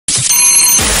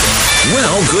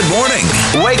Well, good morning.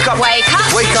 Wake up. Wake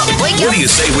up. Wake up. Wake What up. do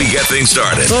you say we get things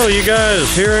started? So, you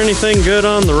guys hear anything good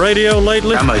on the radio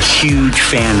lately? I'm a huge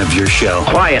fan of your show.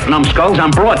 Quiet, numbskulls.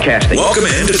 I'm broadcasting. Welcome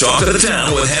in to Talk of the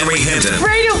Town with Henry Hinton.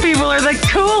 Radio people are the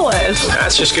coolest.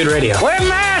 That's just good radio. We're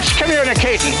mass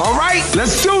communicating. All right,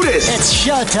 let's do this. It's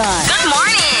showtime. Good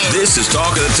morning. This is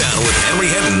Talk of the Town with Henry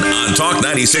Hinton on Talk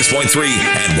 96.3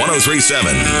 and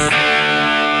 103.7.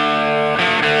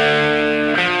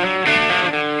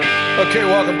 Okay,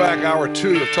 welcome back. Hour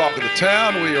 2 of Talk of the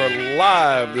Town. We are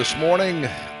live this morning.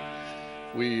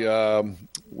 We are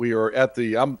at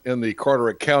I'm in the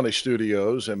Carteret County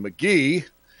studios, and McGee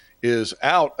is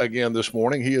out again this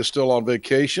morning. He is still on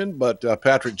vacation, but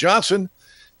Patrick Johnson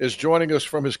is joining us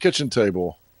from his kitchen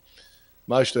table.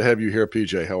 Nice to have you here,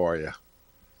 PJ. How are you?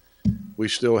 We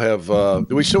still have.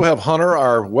 Do we still have Hunter,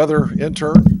 our weather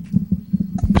intern?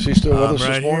 Is he still with us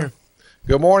this morning? Here.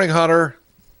 Good morning, Hunter.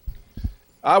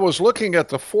 I was looking at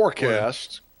the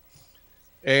forecast,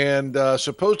 and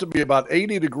supposed to be about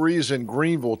 80 degrees in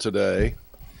Greenville today.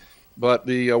 But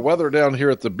the weather down here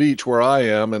at the beach where I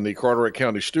am in the Carteret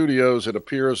County studios, it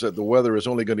appears that the weather is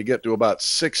only going to get to about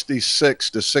 66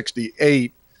 to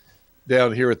 68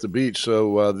 down here at the beach.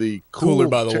 So the cooler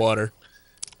by the water.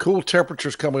 Cool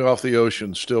temperatures coming off the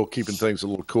ocean, still keeping things a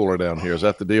little cooler down here. Is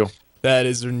that the deal? That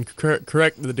is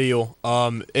correct. The deal.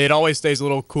 It always stays a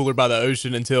little cooler by the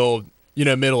ocean until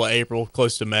middle of April,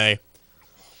 close to May.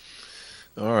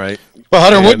 All right. Well,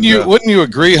 Hunter, wouldn't you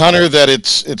agree, Hunter, that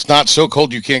it's not so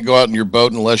cold you can't go out in your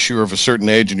boat unless you're of a certain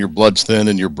age and your blood's thin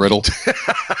and you're brittle?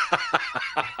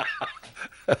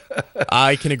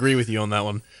 I can agree with you on that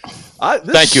one.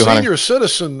 Thank you, Hunter. Senior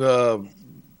citizen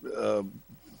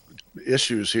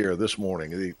issues here this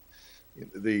morning.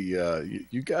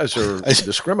 You guys are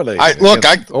discriminating.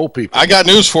 Old people. I got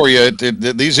news for you.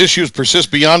 These issues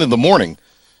persist beyond in the morning.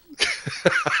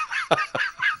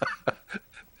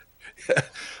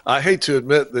 I hate to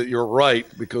admit that you're right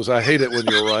because I hate it when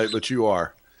you're right, but you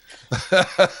are.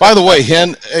 By the way,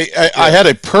 Hen, I had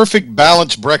a perfect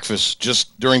balanced breakfast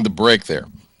just during the break there.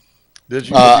 Did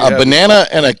you? A banana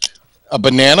and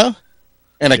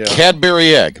a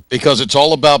Cadbury egg because it's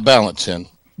all about balance, Hen.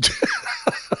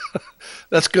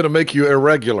 That's going to make you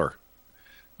irregular.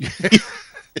 Are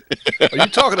you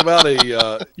talking about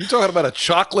a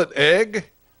chocolate egg?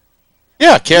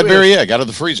 Yeah, Cadbury egg out of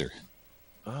the freezer.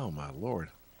 Oh my Lord!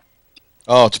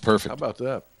 Oh, it's perfect. How about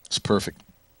that? It's perfect.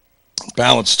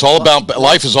 Balance. It's all about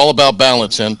life. Is all about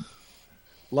balance, and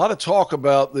a lot of talk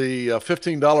about the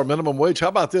 $15 minimum wage. How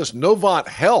about this? Novant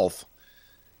Health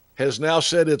has now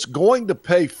said it's going to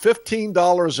pay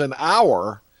 $15 an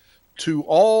hour to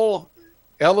all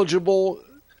eligible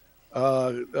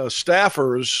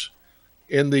staffers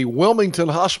in the Wilmington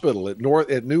Hospital at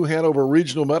New Hanover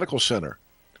Regional Medical Center.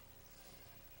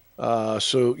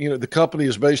 So the company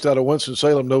is based out of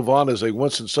Winston-Salem. Novant is a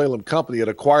Winston-Salem company. It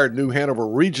acquired New Hanover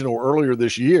Regional earlier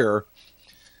this year.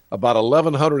 About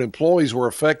 1,100 employees were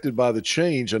affected by the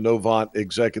change, a Novant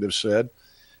executive said.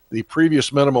 The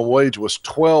previous minimum wage was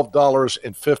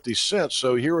 $12.50.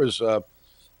 So here is a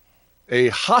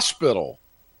hospital,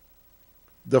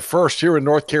 the first here in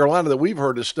North Carolina that we've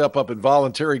heard to step up and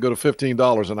voluntarily go to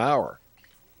 $15 an hour.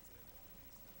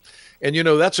 And,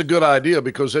 that's a good idea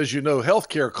because, as you know,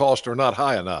 healthcare costs are not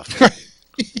high enough. I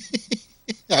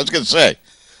was going to say,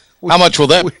 how much will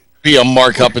that be a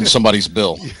markup in somebody's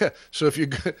bill? Yeah. So if you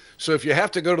have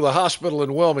to go to the hospital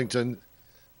in Wilmington,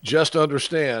 just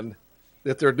understand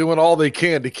that they're doing all they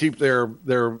can to keep their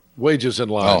wages in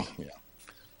line. Oh,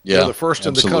 yeah. They're the first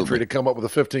in the country to come up with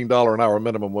a $15 an hour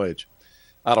minimum wage.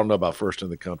 I don't know about first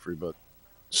in the country, but it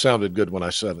sounded good when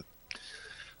I said it.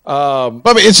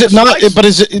 But is it not? But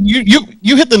is it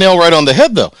you hit the nail right on the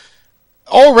head though?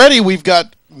 Already we've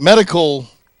got medical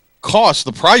costs,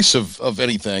 the price of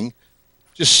anything,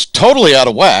 just totally out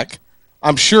of whack.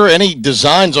 I'm sure any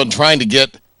designs on trying to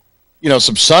get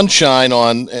some sunshine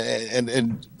on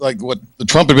and like what the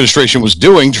Trump administration was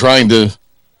doing, trying to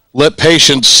let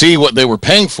patients see what they were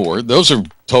paying for. Those are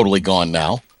totally gone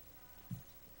now.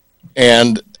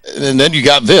 And then you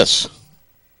got this.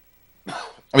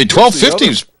 I mean, $12.50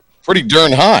 is pretty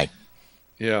darn high.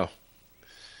 Yeah. A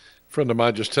friend of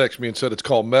mine just texted me and said it's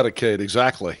called Medicaid.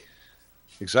 Exactly.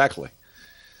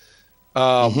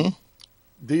 The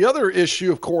other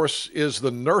issue, of course, is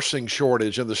the nursing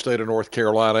shortage in the state of North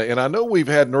Carolina. And I know we've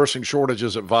had nursing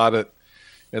shortages at Vidant,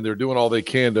 and they're doing all they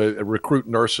can to recruit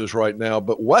nurses right now.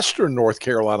 But Western North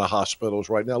Carolina hospitals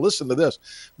right now, listen to this.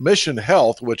 Mission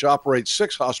Health, which operates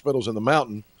 6 hospitals in the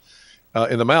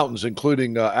mountains,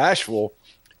 including Asheville,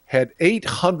 had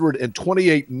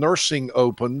 828 nursing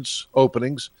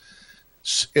openings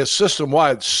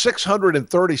system-wide.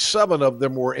 637 of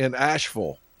them were in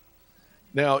Asheville.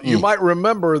 Now, you might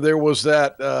remember there was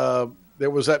that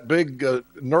big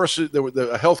nurses,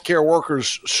 the healthcare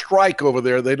workers strike over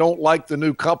there. They don't like the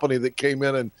new company that came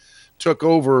in and took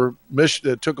over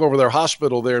their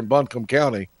hospital there in Buncombe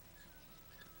County.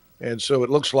 And so it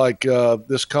looks like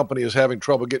this company is having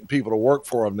trouble getting people to work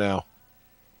for them now.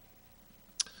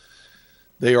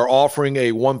 They are offering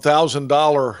a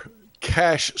 $1,000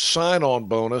 cash sign-on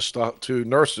bonus to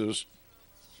nurses.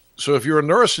 So if you're a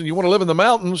nurse and you want to live in the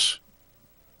mountains,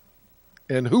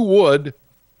 and who would?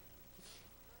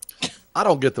 I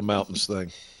don't get the mountains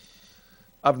thing.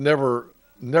 I've never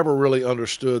really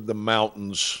understood the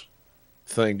mountains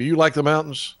thing. Do you like the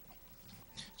mountains?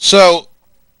 So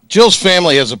Jill's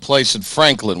family has a place in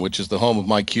Franklin, which is the home of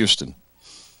Mike Houston.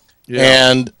 Yeah.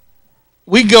 And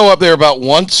we go up there about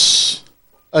once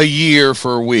a year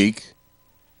for a week.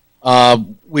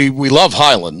 We love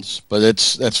Highlands, but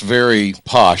that's very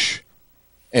posh,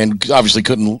 and obviously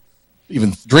couldn't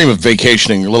even dream of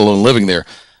vacationing, let alone living there.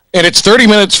 And it's 30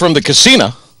 minutes from the casino,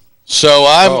 so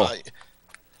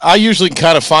I usually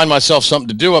kind of find myself something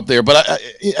to do up there. But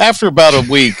after about a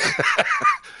week,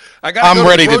 I'm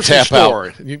ready to tap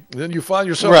out. Then you find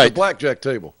yourself at the blackjack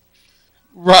table.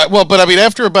 Right. Well, but I mean,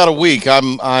 after about a week,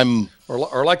 I'm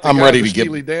like the ready to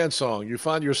Steely Dan song. You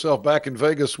find yourself back in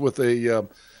Vegas with a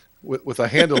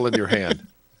handle in your hand.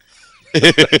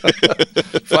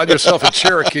 Find yourself in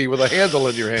Cherokee with a handle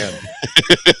in your hand.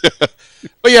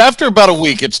 But yeah, after about a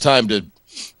week, it's time to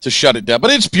shut it down.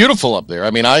 But it's beautiful up there.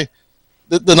 I mean,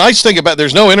 the nice thing about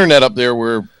there's no internet up there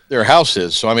where their house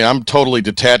is. So I mean, I'm totally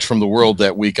detached from the world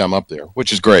that week I'm up there,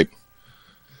 which is great.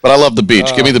 But I love the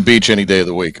beach. Give me the beach any day of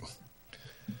the week.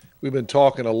 We've been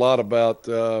talking a lot about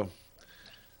the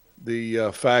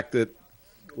fact that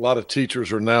a lot of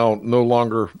teachers are now no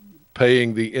longer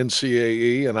paying the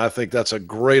NCAE, and I think that's a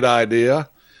great idea.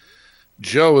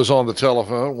 Joe is on the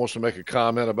telephone, wants to make a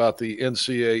comment about the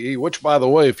NCAE, which, by the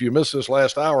way, if you missed this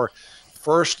last hour,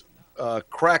 first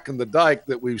crack in the dike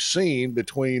that we've seen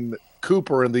between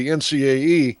Cooper and the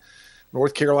NCAE,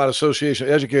 North Carolina Association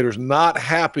of Educators, not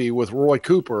happy with Roy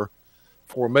Cooper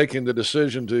for making the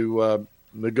decision to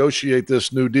negotiate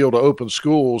this new deal to open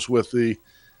schools with the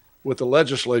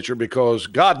legislature, because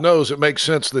God knows it makes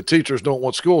sense that teachers don't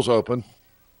want schools open,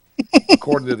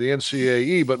 according to the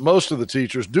NCAE, but most of the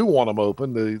teachers do want them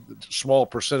open. The small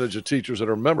percentage of teachers that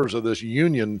are members of this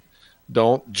union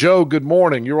don't. Joe, good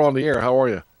morning. You're on the air. How are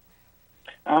you?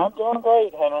 I'm doing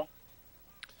great, Henry.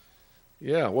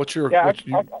 Yeah,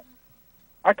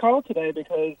 I called today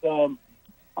because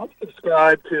I'm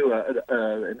subscribed to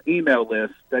an email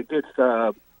list that gets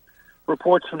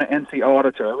reports from the NC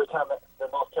auditor. Every time the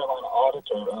North Carolina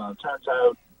auditor turns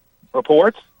out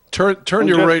reports. Turn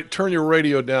your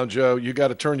radio down, Joe. You got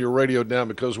to turn your radio down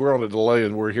because we're on a delay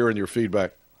and we're hearing your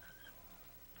feedback.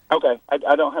 Okay,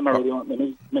 I don't have my radio on. Let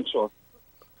me make sure.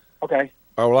 Okay.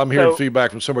 All right, well, I'm hearing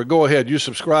feedback from somewhere. Go ahead. You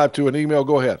subscribe to an email.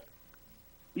 Go ahead.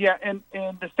 Yeah, and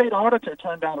the state auditor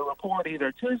turned out a report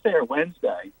either Tuesday or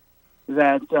Wednesday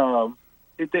that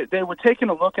they were taking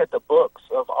a look at the books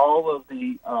of all of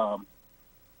the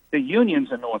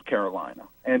unions in North Carolina,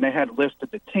 and they had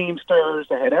listed the Teamsters.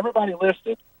 They had everybody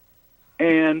listed,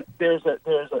 and there's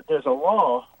a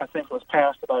law I think was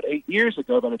passed about 8 years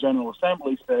ago by the General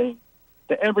Assembly saying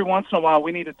that every once in a while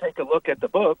we need to take a look at the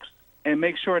books and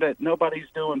make sure that nobody's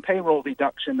doing payroll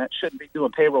deduction that shouldn't be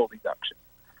doing payroll deduction.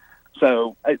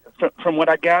 So from what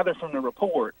I gather from the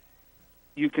report,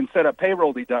 you can set up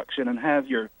payroll deduction and have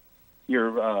your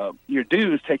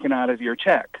dues taken out of your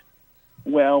check.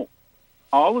 Well,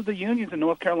 all of the unions in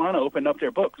North Carolina opened up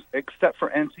their books except for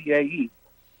NCAE,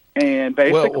 and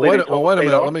basically. Wait a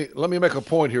minute. Let me make a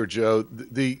point here, Joe.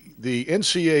 The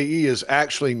NCAE is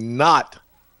actually not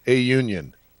a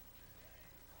union.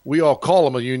 We all call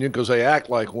them a union because they act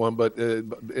like one, but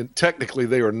technically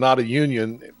they are not a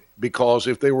union, because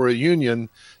if they were a union,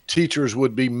 teachers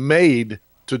would be made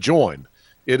to join.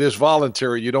 It is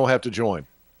voluntary. You don't have to join.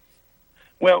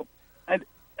 Well,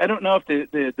 I don't know if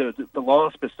the law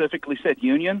specifically said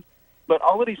union, but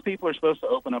all of these people are supposed to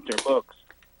open up their books.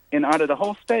 And out of the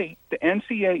whole state, the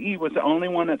NCAE was the only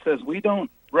one that says, we don't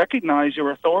recognize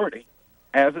your authority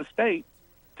as a state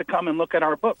to come and look at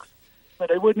our books. So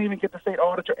they wouldn't even get the state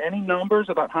auditor any numbers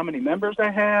about how many members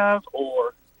they have,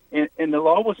 or and the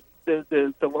law was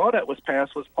the law that was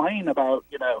passed was plain about,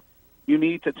 you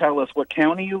need to tell us what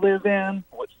county you live in,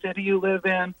 what city you live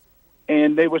in,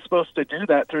 and they were supposed to do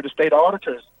that through the state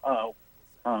auditor's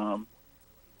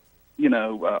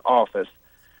office.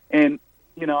 And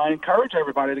I encourage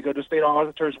everybody to go to State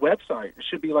Auditor's website. It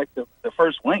should be like the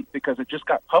first link because it just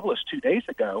got published 2 days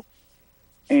ago.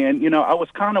 And, I was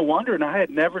kind of wondering, I had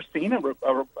never seen a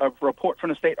report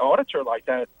from the state auditor like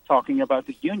that talking about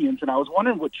the unions, and I was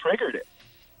wondering what triggered it.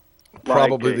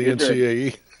 Probably the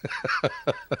NCAE.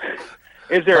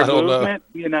 Is there a movement?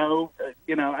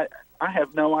 I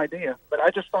have no idea. But I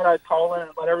just thought I'd call in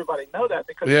and let everybody know that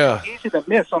because it's easy to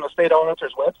miss on the state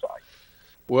auditor's website.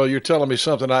 Well, you're telling me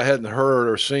something I hadn't heard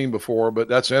or seen before, but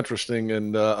that's interesting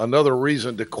and another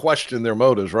reason to question their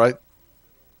motives, right?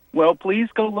 Well, please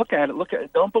go look at it. Look at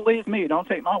it. Don't believe me. Don't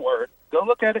take my word. Go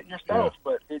look at it yourself. Yeah.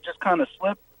 But it just kind of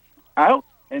slipped out,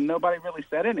 and nobody really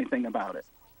said anything about it.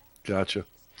 Gotcha.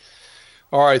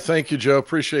 All right. Thank you, Joe.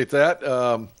 Appreciate that.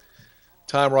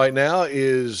 Time right now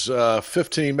is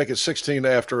 15, make it 16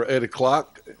 after 8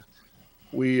 o'clock.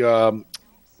 We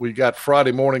got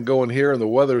Friday morning going here, and the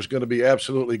weather is going to be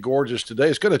absolutely gorgeous today.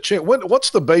 It's going to change.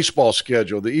 What's the baseball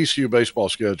schedule, the ECU baseball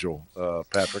schedule,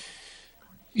 Patrick?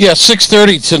 Yeah,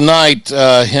 6:30 tonight,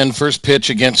 Hen, first pitch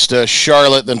against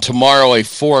Charlotte. Then tomorrow, a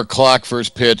 4 o'clock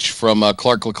first pitch from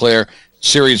Clark LeClaire.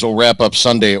 Series will wrap up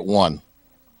Sunday at 1.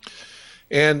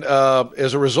 And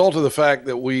as a result of the fact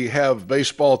that we have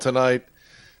baseball tonight,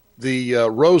 the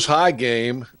Rose High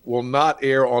game will not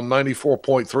air on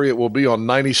 94.3. It will be on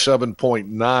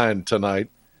 97.9 tonight.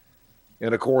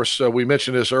 And, of course, we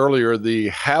mentioned this earlier, the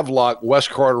Havelock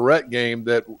West Carteret game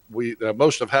that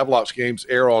most of Havelock's games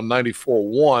air on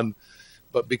 94.1.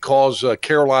 But because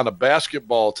Carolina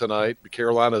basketball tonight,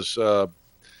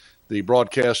 the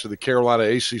broadcast of the Carolina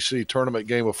ACC tournament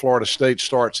game of Florida State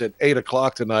starts at 8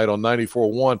 o'clock tonight on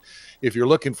 94.1. If you're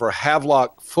looking for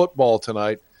Havelock football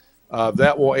tonight,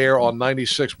 that will air on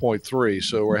 96.3.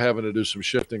 So we're having to do some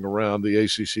shifting around the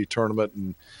ACC tournament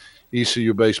and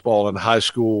ECU baseball and high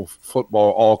school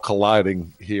football all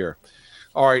colliding here.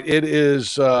 All right, it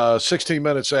is 16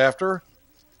 minutes after.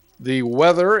 The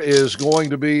weather is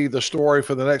going to be the story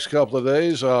for the next couple of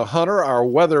days. Hunter, our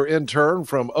weather intern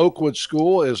from Oakwood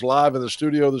School, is live in the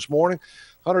studio this morning.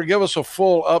 Hunter, give us a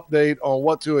full update on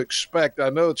what to expect. I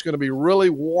know it's going to be really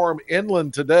warm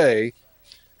inland today.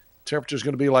 Temperature is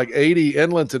going to be like 80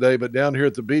 inland today, but down here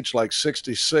at the beach like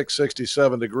 66,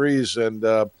 67 degrees. And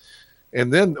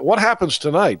then what happens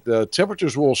tonight?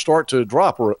 Temperatures will start to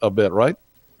drop a bit, right?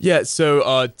 Yeah,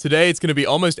 so today it's going to be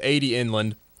almost 80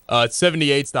 inland.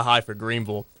 78's the high for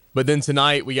Greenville. But then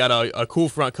tonight we got a cool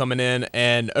front coming in,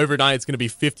 and overnight it's going to be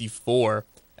 54.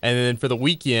 And then for the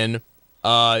weekend,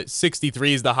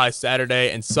 63 is the high Saturday,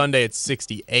 and Sunday it's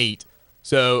 68.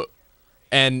 So,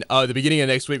 and the beginning of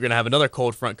next week we're going to have another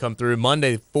cold front come through.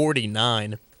 Monday,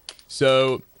 49.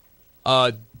 So,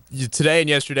 today and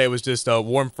yesterday was just a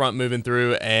warm front moving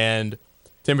through, and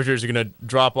temperatures are going to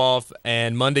drop off.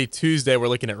 And Monday, Tuesday, we're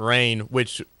looking at rain,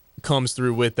 which comes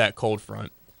through with that cold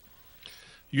front.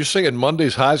 You're saying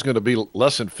Monday's high is going to be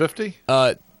less than 50?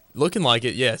 Looking like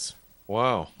it, yes.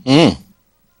 Wow. How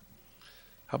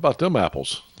about them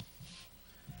apples?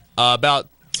 About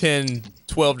 10,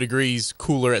 12 degrees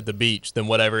cooler at the beach than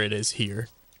whatever it is here.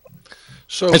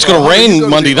 So it's going to rain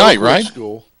Monday night, right?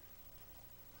 School.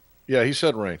 Yeah, he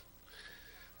said rain.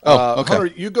 Oh, okay.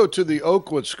 Hunter, you go to the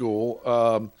Oakwood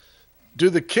School. Do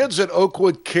the kids at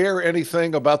Oakwood care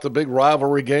anything about the big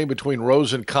rivalry game between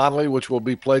Rose and Conley, which will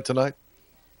be played tonight?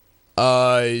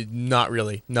 Not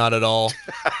really. Not at all.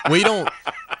 We don't.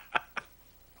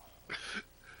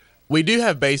 We do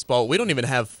have baseball. We don't even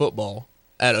have football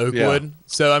at Oakwood. Yeah.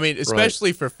 So, I mean,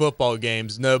 especially for football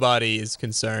games, nobody is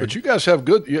concerned. But you guys have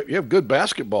good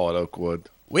basketball at Oakwood.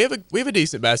 We have a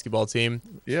decent basketball team.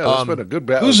 Yeah, that's been a good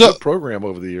program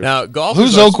over the years. Now, golf.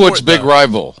 Who's Oakwood's big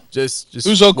rival? Just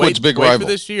who's Oakwood's big rival? Wait for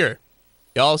this year.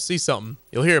 Y'all see something.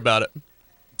 You'll hear about it.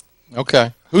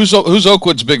 Okay. Who's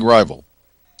Oakwood's big rival?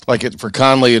 Like for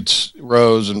Conley, it's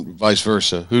Rose and vice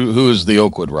versa. Who is the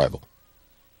Oakwood rival?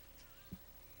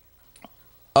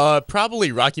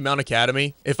 Probably Rocky Mount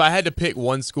Academy. If I had to pick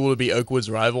one school to be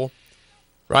Oakwood's rival,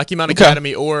 Rocky Mount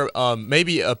Academy or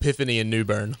maybe Epiphany in New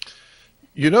Bern.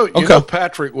 You know,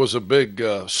 Patrick was a big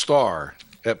star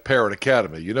at Parrott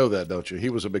Academy. You know that, don't you?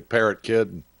 He was a big Parrott kid.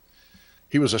 And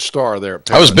he was a star there at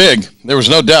Parrott. I was big. There was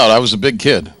no doubt. I was a big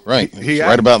kid. Right.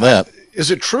 Right about that. Is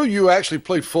it true you actually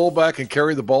played fullback and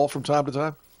carried the ball from time to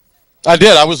time? I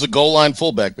did. I was the goal line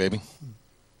fullback, baby.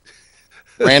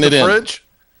 Ran it in. Fridge?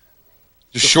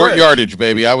 Just short yardage,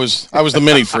 baby. I was the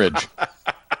mini fridge.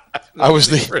 I was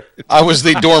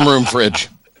the dorm room fridge.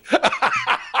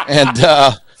 And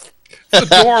the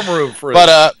dorm room fridge.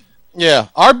 But yeah,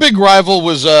 our big rival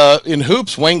was in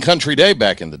hoops, Wayne Country Day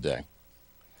back in the day.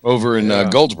 over in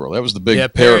Goldsboro. That was the big Yeah,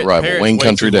 Parrot rival, Parrot's Wayne way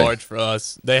Country too Day. large for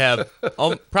us. They have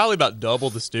probably about double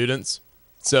the students.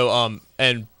 So,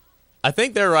 and I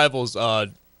think their rivals,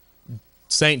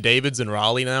 St. David's in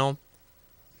Raleigh now.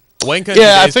 Wayne Country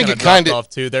Yeah, I Day's think kinda it kind dropped of off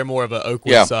too. They're more of an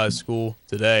Oakwood-sized school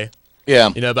today. Yeah,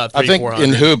 You know, about I think 400.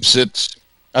 in hoops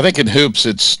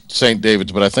it's St.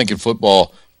 David's, but I think in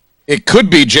football it could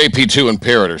be JP2 and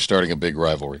Parrot are starting a big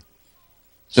rivalry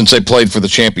since they played for the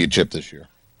championship this year.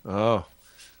 Oh,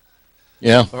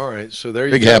 yeah. All right, so there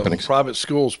you Big go. happenings. Private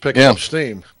schools picking up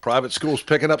steam. Private schools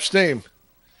picking up steam.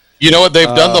 You know what they've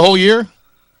done the whole year?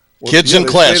 Well, Kids in they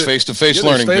class, stayed face-to-face they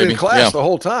learning, stayed baby. in class Yeah. the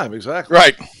whole time, exactly.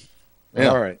 Right. Yeah.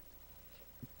 All right.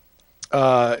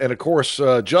 And of course,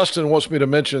 Justin wants me to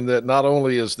mention that not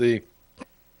only is the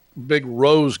big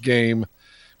Rose game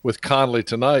with Conley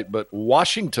tonight, but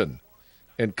Washington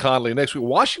and Conley next week.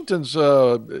 Washington's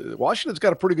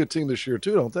got a pretty good team this year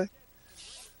too, don't they?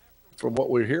 From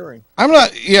what we're hearing.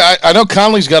 I know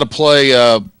Conley's got to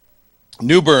play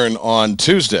New Bern on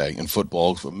Tuesday in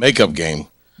football for a makeup game.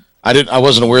 I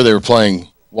wasn't aware they were playing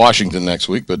Washington next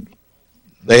week, but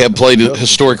they have played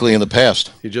historically in the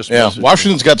past.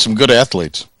 Washington's got some good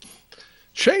athletes.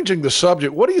 Changing the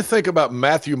subject, what do you think about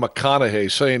Matthew McConaughey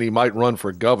saying he might run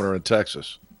for governor in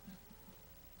Texas?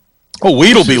 Oh,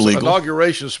 weed'll What's be his legal.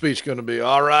 Inauguration speech going to be,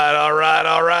 all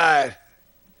right.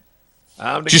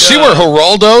 Do you see where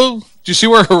Geraldo's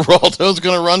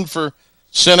going to run for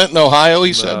Senate in Ohio,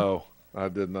 he said? No, I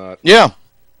did not. Yeah.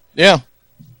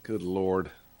 Good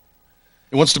Lord.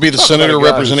 He wants to be the Talk senator about a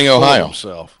guy representing who's full of Ohio.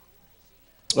 himself.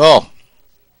 Oh.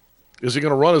 Is he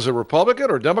going to run as a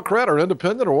Republican or Democrat or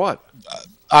independent or what?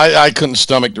 I couldn't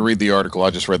stomach to read the article. I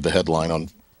just read the headline on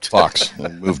Fox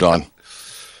and moved on.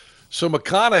 So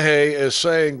McConaughey is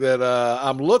saying that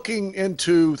I'm looking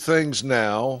into things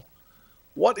now.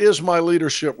 What is my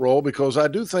leadership role? Because I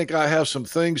do think I have some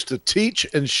things to teach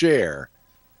and share.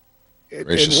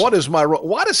 And what is my role?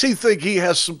 Why does he think he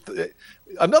has some?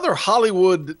 Another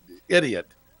Hollywood idiot.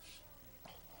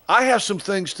 I have some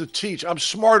things to teach. I'm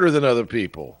smarter than other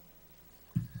people.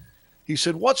 He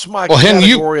said, what's my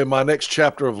category in my next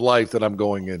chapter of life that I'm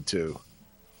going into?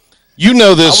 You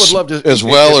know this I would love to, as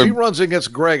well. If he runs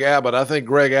against Greg Abbott, I think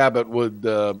Greg Abbott would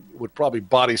probably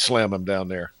body slam him down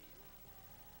there.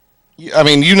 I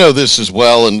mean, you know this as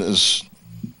well and is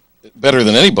better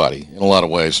than anybody in a lot of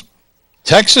ways.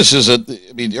 Texas is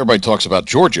everybody talks about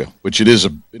Georgia, which it is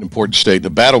an important state, the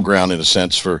battleground in a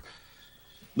sense for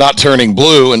not turning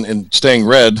blue and staying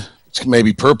red. It's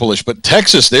maybe purplish, but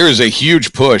Texas, there is a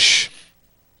huge push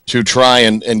to try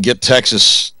and get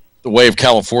Texas the way of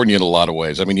California in a lot of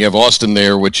ways. I mean, you have Austin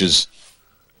there, which is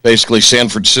basically San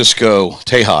Francisco,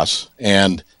 Tejas,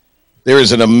 and there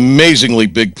is an amazingly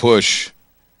big push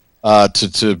because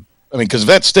if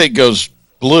that state goes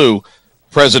blue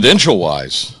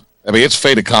presidential-wise, I mean, it's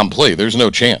fait accompli. There's no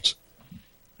chance.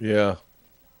 Yeah.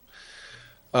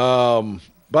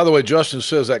 By the way, Justin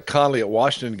says that Conley at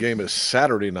Washington game is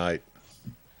Saturday night.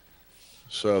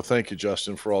 So thank you,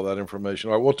 Justin, for all that information.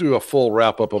 All right, we'll do a full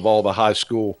wrap-up of all the high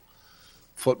school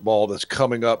football that's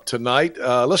coming up tonight.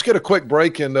 Let's get a quick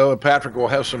break in, though, and Patrick will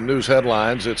have some news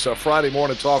headlines. It's a Friday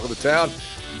morning talk of the town.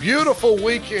 Beautiful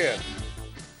weekend.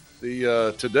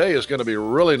 Today is going to be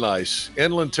really nice.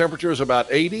 Inland temperatures about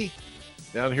 80.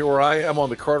 Down here where I am on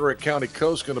the Carteret County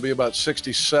coast, going to be about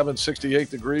 67, 68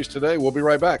 degrees today. We'll be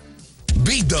right back.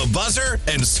 Beat the buzzer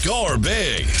and score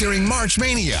big during March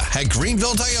Mania at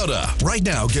Greenville Toyota. Right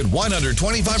now, get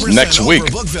 125% Next week.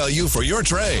 over book value for your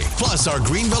trade. Plus, our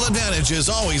Greenville Advantage is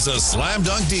always a slam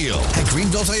dunk deal at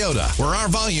Greenville Toyota, where our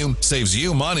volume saves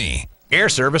you money. Air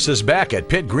Service is back at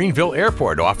Pitt Greenville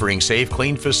Airport, offering safe,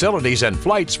 clean facilities and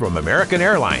flights from American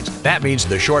Airlines. That means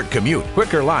the short commute,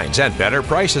 quicker lines, and better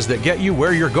prices that get you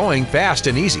where you're going fast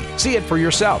and easy. See it for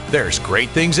yourself. There's great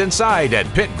things inside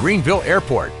at Pitt Greenville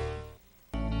Airport.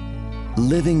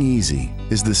 Living easy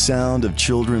is the sound of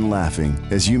children laughing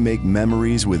as you make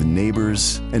memories with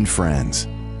neighbors and friends.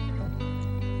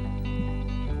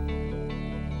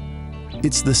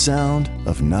 It's the sound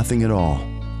of nothing at all.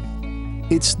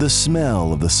 It's the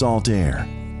smell of the salt air.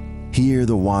 Hear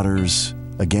the waters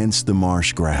against the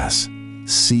marsh grass.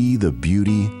 See the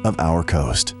beauty of our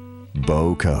coast.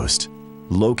 Bow Coast,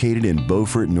 located in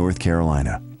Beaufort, North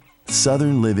Carolina.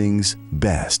 Southern Living's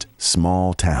best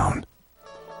small town.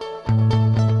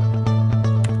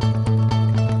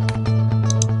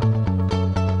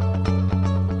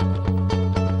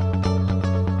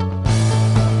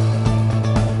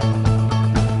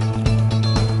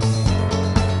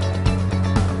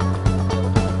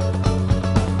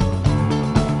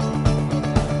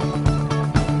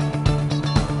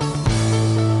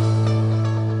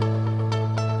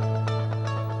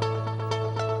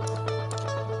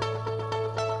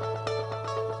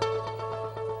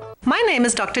 name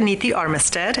is Dr. Neeti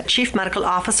Armistead, Chief Medical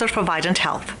Officer for Vidant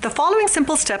Health. The following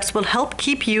simple steps will help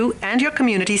keep you and your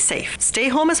community safe. Stay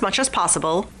home as much as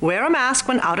possible, wear a mask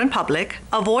when out in public,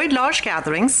 avoid large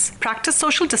gatherings, practice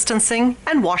social distancing,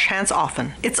 and wash hands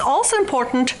often. It's also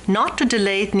important not to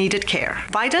delay needed care.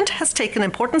 Vidant has taken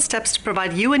important steps to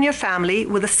provide you and your family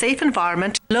with a safe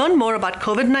environment. Learn more about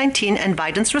COVID-19 and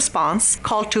Vidant's response.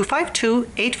 Call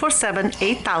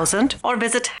 252-847-8000 or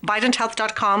visit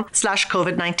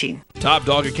vidanthealth.com/COVID-19. Top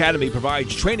Dog Academy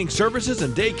provides training services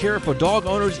and daycare for dog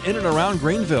owners in and around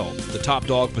Greenville. The Top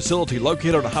Dog facility,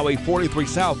 located on Highway 43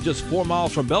 South, just 4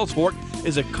 miles from Bells Fork,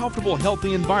 is a comfortable,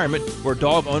 healthy environment where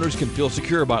dog owners can feel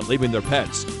secure about leaving their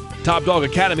pets. Top Dog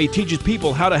Academy teaches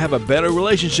people how to have a better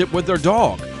relationship with their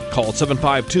dog. Call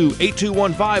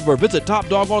 752-8215 or visit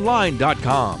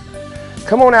topdogonline.com.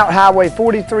 Come on out Highway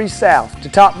 43 South to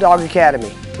Top Dog Academy,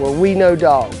 where we know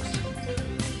dogs.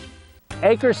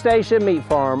 Acre Station Meat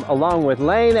Farm, along with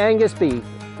Lane Angus Beef,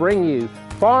 bring you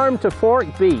Farm to Fork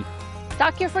Beef.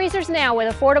 Stock your freezers now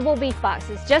with affordable beef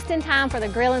boxes, just in time for the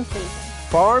grilling season.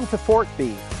 Farm to Fork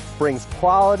Beef brings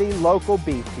quality local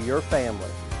beef to your family.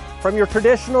 From your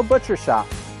traditional butcher shop,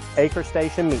 Acre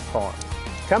Station Meat Farm.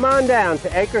 Come on down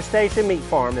to Acre Station Meat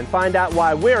Farm and find out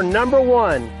why we're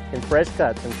 #1 in fresh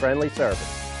cuts and friendly service.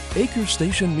 Acre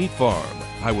Station Meat Farm,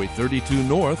 Highway 32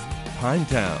 North,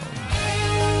 Pinetown.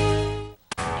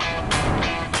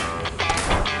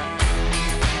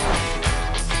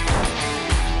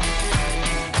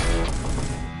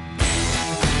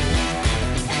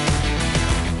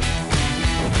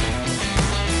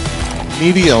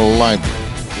 Media Library.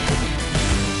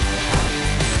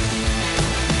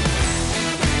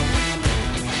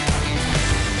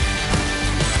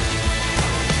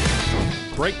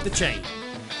 Break the chain.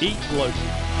 Eat local.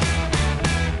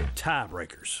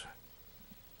 Tiebreakers.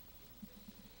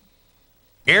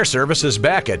 Air Service is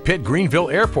back at Pitt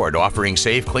Greenville Airport, offering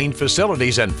safe, clean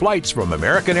facilities and flights from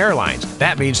American Airlines.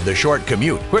 That means the short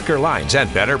commute, quicker lines,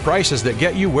 and better prices that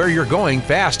get you where you're going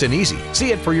fast and easy.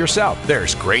 See it for yourself.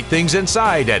 There's great things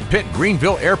inside at Pitt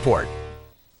Greenville Airport.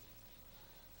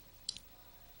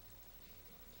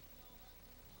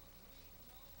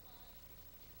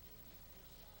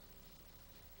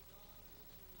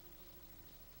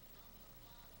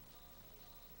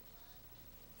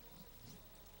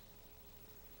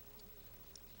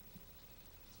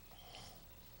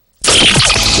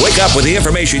 Wake up with the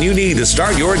information you need to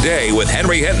start your day with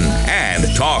Henry Hinton and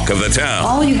Talk of the Town.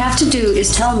 All you have to do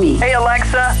is tell me. Hey,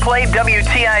 Alexa, play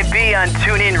WTIB on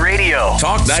TuneIn Radio.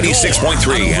 Talk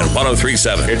 96.3 and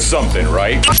 103.7. It's something,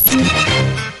 right?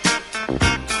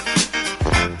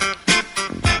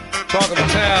 Talk of the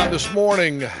Town this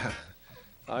morning.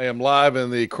 I am live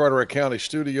in the Carteret County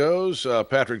studios.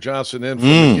 Patrick Johnson in from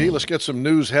McGee. Let's get some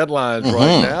news headlines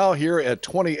right now here at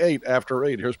 28 after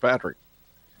 8. Here's Patrick.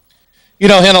 You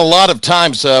know, and a lot of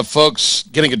times, folks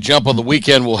getting a jump on the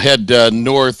weekend will head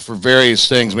north for various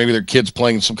things. Maybe their kids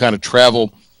playing some kind of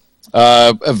travel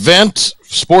event,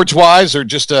 sports-wise, or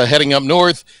just heading up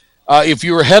north. If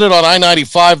you were headed on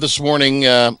I-95 this morning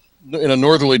in a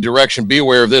northerly direction, be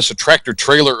aware of this. A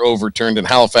tractor-trailer overturned in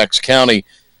Halifax County.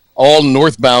 All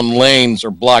northbound lanes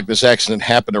are blocked. This accident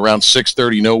happened around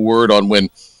 6:30. No word on when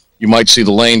you might see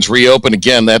the lanes reopen.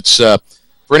 Again, that's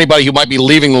for anybody who might be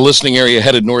leaving the listening area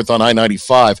headed north on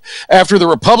I-95. After the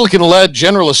Republican-led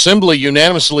General Assembly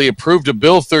unanimously approved a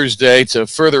bill Thursday to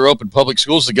further open public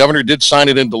schools, the governor did sign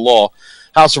it into law.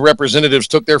 House of Representatives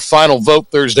took their final vote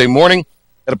Thursday morning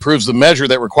that approves the measure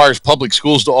that requires public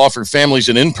schools to offer families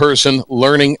an in-person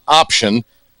learning option.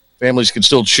 Families can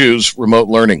still choose remote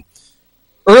learning.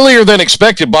 Earlier than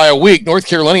expected by a week, North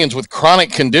Carolinians with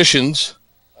chronic conditions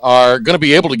are going to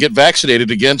be able to get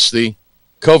vaccinated against the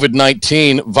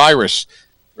COVID-19 virus.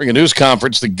 During a news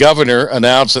conference, the governor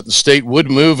announced that the state would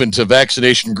move into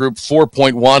vaccination group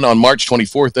 4.1 on March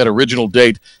 24th. That original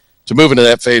date to move into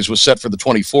that phase was set for the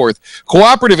 24th.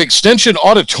 Cooperative Extension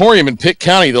Auditorium in Pitt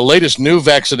County, the latest new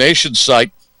vaccination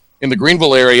site in the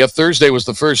Greenville area. Thursday was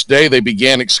the first day they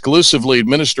began exclusively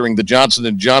administering the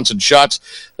Johnson & Johnson shots.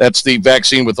 That's the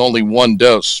vaccine with only one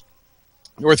dose.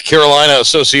 North Carolina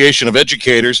Association of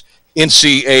Educators,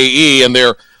 NCAE, and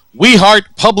their We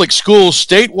Heart Public Schools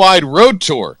statewide road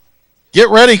tour. Get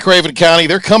ready, Craven County.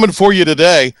 They're coming for you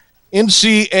today.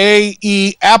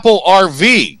 NCAE Apple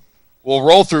RV will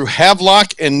roll through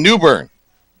Havelock and New Bern.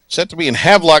 Set to be in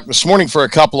Havelock this morning for a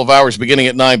couple of hours beginning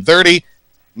at 9:30.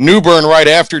 New Bern right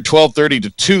after 12:30 to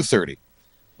 2:30.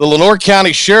 The Lenoir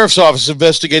County Sheriff's Office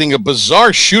investigating a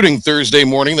bizarre shooting Thursday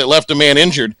morning that left a man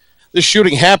injured. This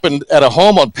shooting happened at a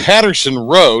home on Patterson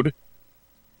Road.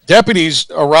 Deputies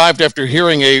arrived after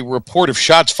hearing a report of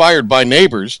shots fired by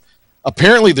neighbors.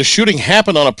 Apparently, the shooting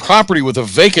happened on a property with a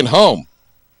vacant home.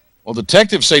 Well,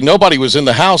 detectives say nobody was in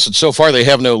the house, and so far they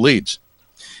have no leads.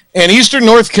 And Eastern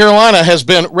North Carolina has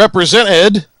been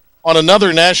represented on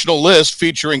another national list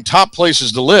featuring top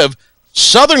places to live.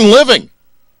 Southern Living,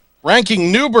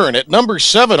 ranking New Bern at number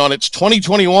 7 on its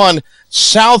 2021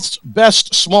 South's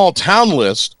Best Small Town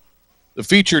list. The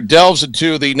feature delves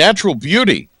into the natural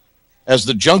beauty as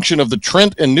the junction of the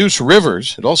Trent and Neuse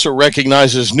rivers. It also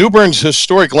recognizes New Bern's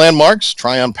historic landmarks,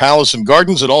 Tryon Palace and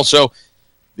Gardens, and also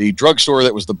the drugstore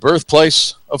that was the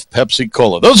birthplace of Pepsi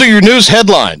Cola. Those are your news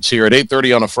headlines here at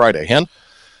 8:30 on a Friday. Hen?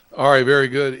 All right, very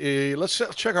good. Let's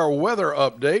check our weather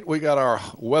update. We got our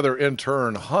weather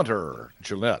intern, Hunter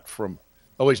Gillette, from...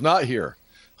 Oh, he's not here.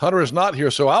 Hunter is not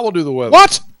here, so I will do the weather.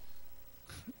 What?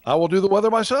 I will do the weather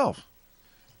myself.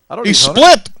 I don't. He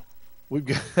split. We've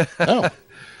got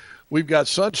we've got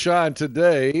sunshine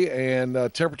today, and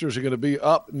temperatures are going to be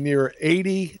up near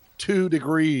 82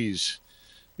 degrees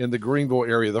in the Greenville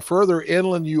area. The further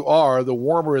inland you are, the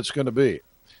warmer it's going to be.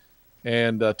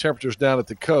 And temperatures down at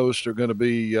the coast are going to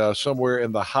be somewhere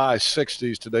in the high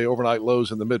 60s today, overnight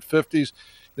lows in the mid-50s.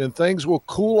 Then things will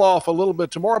cool off a little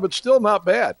bit tomorrow, but still not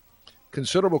bad.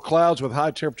 Considerable clouds with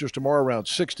high temperatures tomorrow around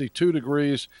 62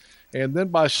 degrees. And then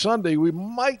by Sunday, we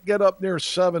might get up near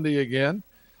 70 again.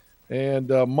 And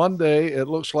Monday, it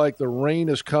looks like the rain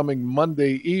is coming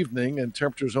Monday evening, and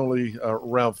temperatures only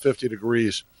around 50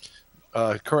 degrees.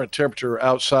 Current temperature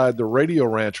outside the Radio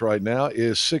Ranch right now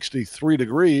is 63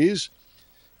 degrees.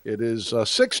 It is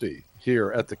 60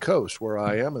 here at the coast where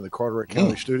I am in the Carteret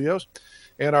County Studios.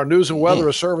 And our news and weather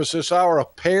is service this hour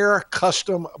of Pair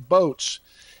Custom Boats.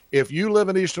 If you live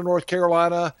in Eastern North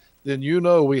Carolina, then you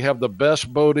know we have the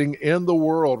best boating in the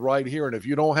world right here. And if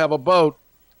you don't have a boat,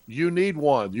 you need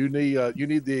one. You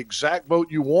need the exact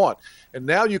boat you want. And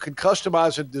now you can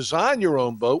customize and design your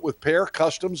own boat with Pair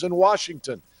Customs in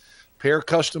Washington. Pair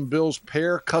Custom builds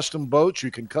Pair Custom boats.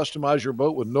 You can customize your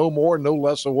boat with no more, no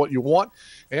less of what you want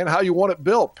and how you want it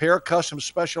built. Pair Custom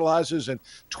specializes in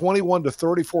 21 to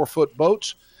 34-foot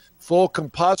boats, full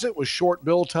composite with short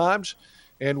build times.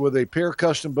 And with a Pair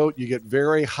Custom boat, you get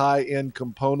very high-end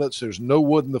components. There's no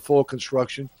wood in the full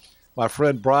construction. My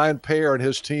friend Brian Pair and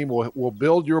his team will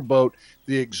build your boat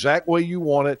the exact way you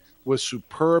want it with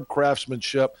superb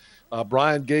craftsmanship.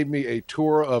 Brian gave me a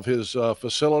tour of his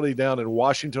facility down in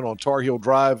Washington on Tar Heel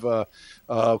Drive a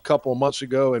couple of months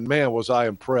ago, and, man, was I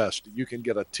impressed. You can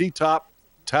get a T-top,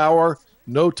 tower,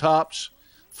 no tops,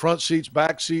 front seats,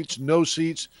 back seats, no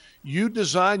seats. You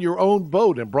design your own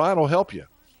boat, and Brian will help you.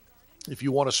 If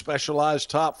you want a specialized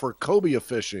top for cobia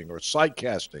fishing or sight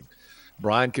casting,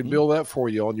 Brian can build that for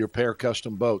you on your Pair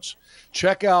Custom boats.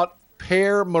 Check out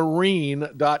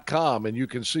pairmarine.com, and you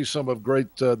can see some of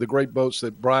the great boats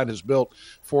that Brian has built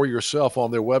for yourself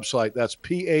on their website. That's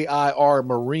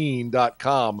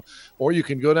pairmarine.com. Or you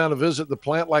can go down and visit the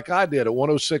plant like I did at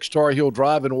 106 Tar Heel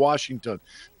Drive in Washington.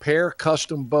 Pair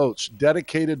Custom Boats,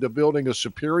 dedicated to building a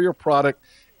superior product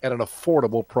at an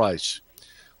affordable price.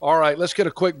 All right, let's get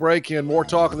a quick break in. More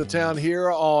Talk of the Town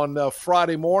here on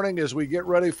Friday morning as we get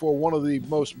ready for one of the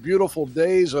most beautiful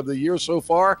days of the year so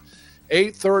far.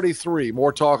 8:33.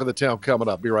 More Talk of the Town coming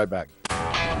up. Be right back.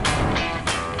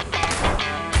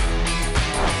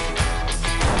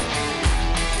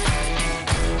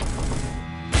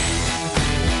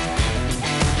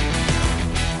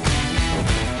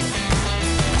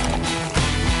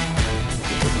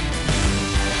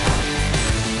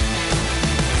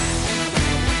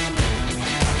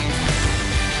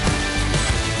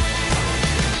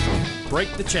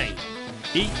 Break the chain.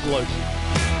 Eat local.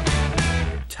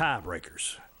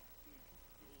 Tiebreakers.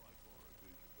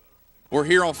 We're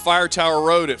here on Fire Tower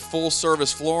Road at Full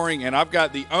Service Flooring, and I've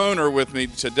got the owner with me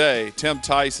today, Tim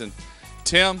Tyson.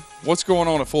 Tim, what's going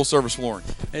on at Full Service Flooring?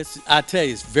 I tell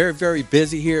you, it's very, very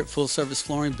busy here at Full Service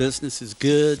Flooring. Business is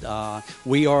good.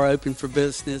 We are open for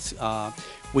business.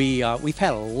 We've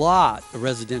had a lot of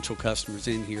residential customers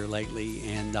in here lately,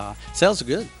 and sales are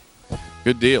good.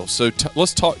 Good deal. So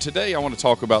let's talk today. I want to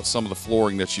talk about some of the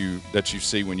flooring that you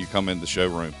see when you come in the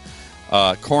showroom.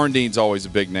 Karndean's always a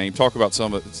big name. Talk about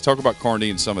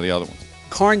Karndeen and some of the other ones.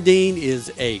 Karndeen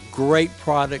is a great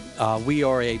product. We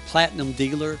are a platinum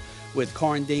dealer with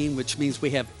Karndeen, which means we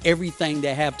have everything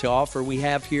they have to offer. We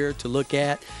have here to look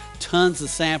at tons of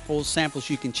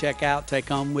samples you can check out, take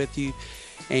home with you,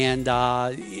 and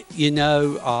I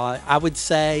would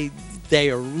say they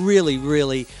are really,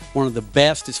 really one of the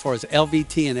best as far as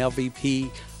LVT and LVP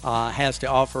has to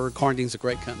offer. Karndeen's a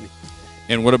great company.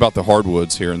 And what about the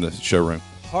hardwoods here in the showroom?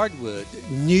 Hardwood,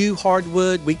 new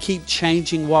hardwood. We keep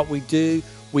changing what we do.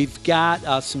 We've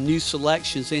got some new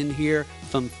selections in here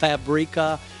from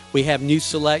Fabrica. We have new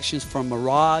selections from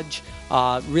Mirage,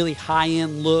 really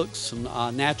high-end looks, some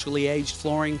naturally aged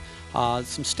flooring,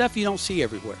 some stuff you don't see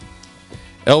everywhere.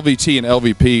 LVT and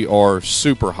LVP are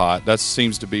super hot. That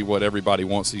seems to be what everybody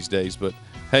wants these days. But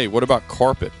hey, what about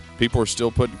carpet? People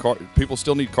still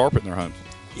need carpet in their homes.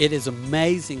 It is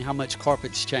amazing how much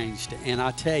carpet's changed, and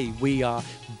I tell you, we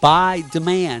by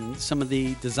demand. Some of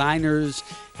the designers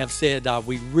have said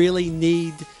we really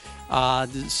need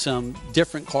some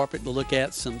different carpet to look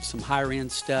at, some higher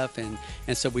end stuff, and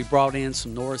so we brought in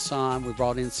some Norasan, we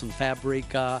brought in some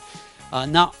Fabrica.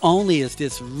 Not only is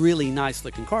this really nice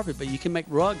looking carpet, but you can make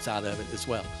rugs out of it as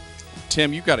well.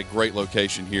 Tim, you've got a great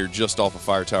location here just off of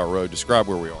Fire Tower Road. Describe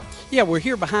where we are. Yeah, we're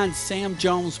here behind Sam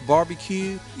Jones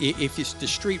Barbecue. If it's the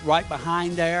street right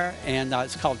behind there, and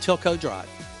it's called Tilco Drive.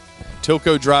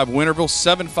 Tilco Drive, Winterville,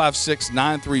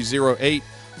 756-9308,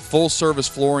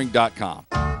 fullserviceflooring.com.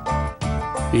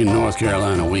 In North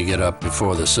Carolina, we get up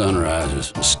before the sun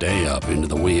rises and stay up into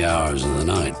the wee hours of the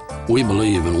night. We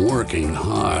believe in working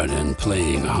hard and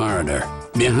playing harder.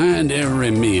 Behind every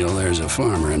meal, there's a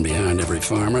farmer, and behind every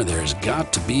farmer, there's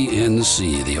got to be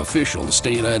NC, the official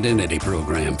state identity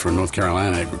program for North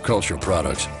Carolina agricultural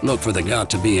products. Look for the Got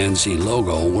to Be NC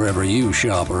logo wherever you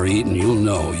shop or eat, and you'll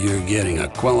know you're getting a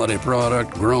quality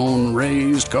product grown,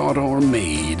 raised, caught, or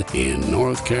made in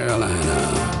North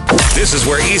Carolina. This is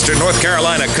where Eastern North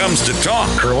Carolina comes to talk.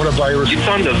 Coronavirus. It's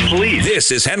on the fleas.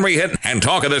 This is Henry Hinton and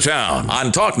Talk of the Town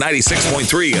on Talk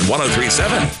 96.3 and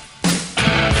 103.7.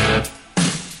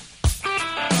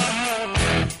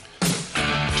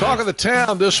 Talk of the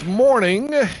Town this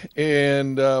morning,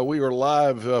 and we are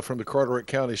live from the Carteret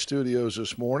County studios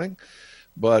this morning.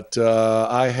 But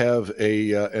I have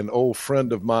an old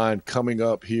friend of mine coming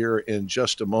up here in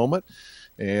just a moment,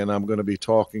 and I'm going to be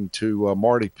talking to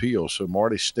Marty Peel. So,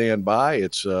 Marty, stand by.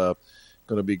 It's going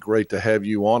to be great to have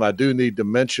you on. I do need to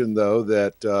mention, though,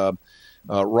 that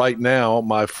right now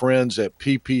my friends at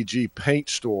PPG Paint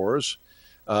Stores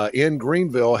in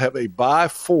Greenville have a buy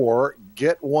four,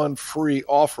 get one free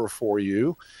offer for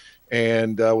you.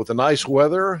 And with the nice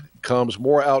weather comes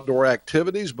more outdoor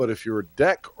activities. But if your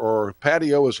deck or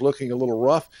patio is looking a little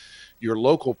rough, your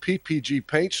local PPG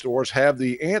paint stores have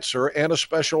the answer and a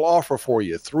special offer for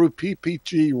you. Through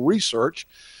PPG research,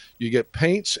 you get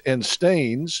paints and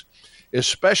stains,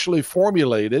 especially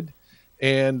formulated,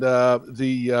 and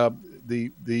they'll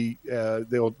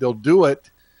do it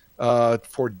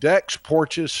for decks,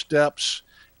 porches, steps,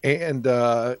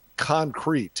 and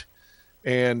concrete.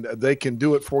 And they can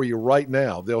do it for you right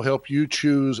now. They'll help you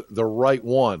choose the right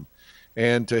one.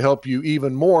 And to help you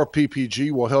even more,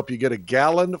 PPG will help you get a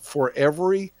gallon for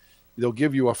every, they'll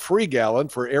give you a free gallon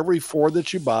for every four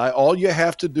that you buy. All you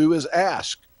have to do is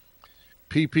ask.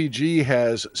 PPG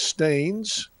has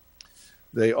stains.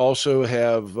 They also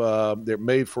have, they're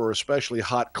made for especially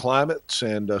hot climates,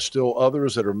 and still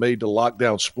others that are made to lock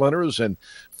down splinters and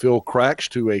fill cracks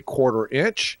to 1/4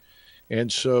 inch.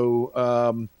 And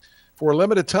so for a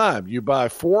limited time, you buy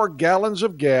 4 gallons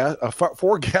of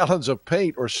 4 gallons of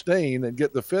paint or stain and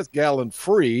get the 5th gallon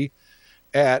free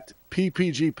at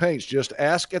PPG Paints. Just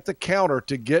ask at the counter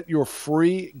to get your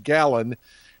free gallon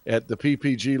at the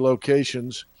PPG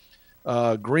locations,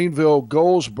 Greenville,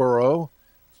 Goldsboro,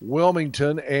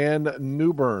 Wilmington, and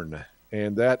New Bern.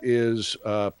 And that is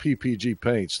PPG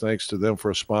Paints. Thanks to them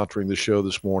for sponsoring the show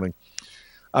this morning.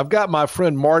 I've got my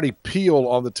friend Marty Peel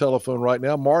on the telephone right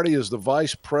now. Marty is the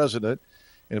Vice President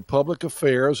in Public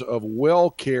Affairs of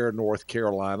WellCare North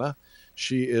Carolina.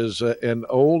 She is an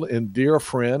old and dear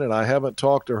friend, and I haven't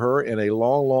talked to her in a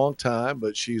long, long time,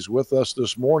 but she's with us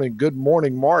this morning. Good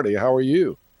morning, Marty. How are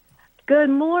you? Good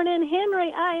morning,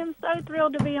 Henry. I am so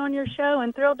thrilled to be on your show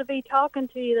and thrilled to be talking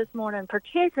to you this morning,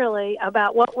 particularly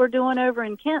about what we're doing over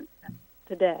in Kinston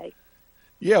today.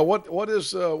 Yeah, what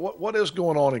is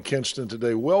going on in Kinston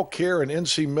today? WellCare and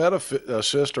NC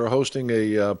MedAssist are hosting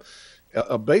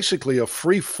basically a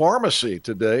free pharmacy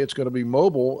today. It's going to be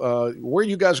mobile. Where are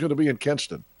you guys going to be in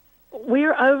Kinston?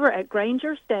 We're over at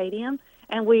Granger Stadium,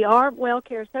 and we are,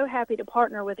 WellCare, so happy to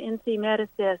partner with NC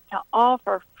MedAssist to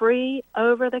offer free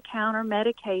over-the-counter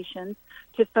medications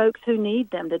to folks who need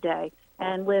them today.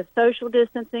 And with social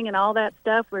distancing and all that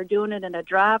stuff, we're doing it in a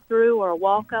drive-through or a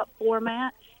walk-up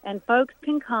format. And folks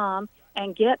can come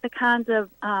and get the kinds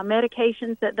of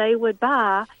medications that they would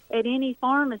buy at any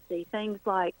pharmacy, things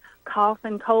like cough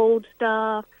and cold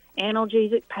stuff,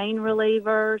 analgesic pain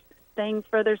relievers, things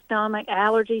for their stomach.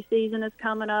 Allergy season is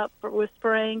coming up with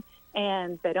spring,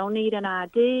 and they don't need an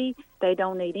ID. They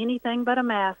don't need anything but a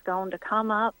mask on to come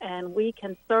up, and we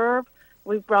can serve.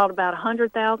 We've brought about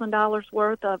 $100,000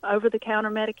 worth of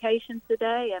over-the-counter medications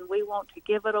today, and we want to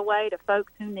give it away to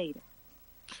folks who need it.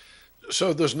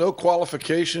 So there's no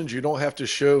qualifications. You don't have to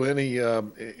show any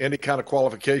kind of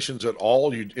qualifications at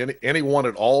all. Anyone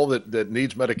at all that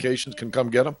needs medications can come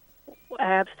get them.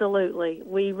 Absolutely.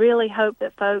 We really hope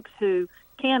that folks who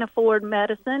can't afford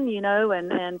medicine,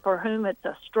 and for whom it's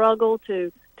a struggle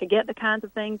to get the kinds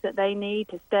of things that they need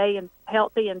to stay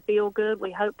healthy and feel good,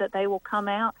 we hope that they will come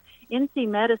out. NC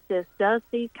Med-Assist does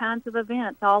these kinds of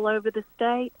events all over the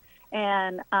state,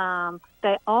 and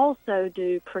they also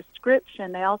do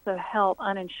prescription. They also help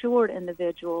uninsured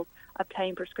individuals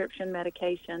obtain prescription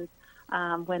medications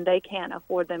when they can't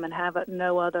afford them and have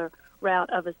no other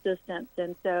route of assistance.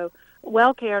 And so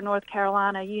WellCare North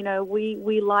Carolina,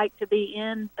 we like to be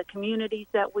in the communities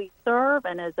that we serve,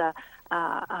 and as a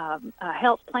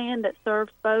health plan that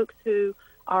serves folks who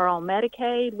are on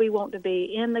Medicaid, we want to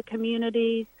be in the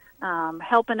communities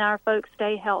helping our folks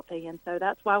stay healthy. And so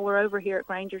that's why we're over here at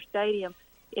Granger Stadium.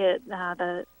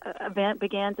 The event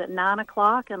begins at 9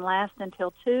 o'clock and lasts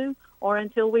until 2 or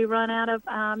until we run out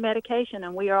of medication.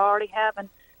 And we are already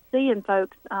seeing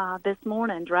folks this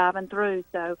morning driving through.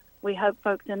 So we hope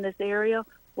folks in this area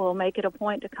will make it a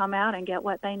point to come out and get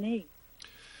what they need.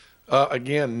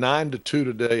 Again, 9 to 2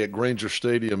 today at Granger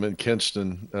Stadium in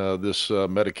Kinston, this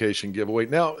medication giveaway.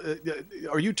 Now,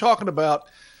 are you talking about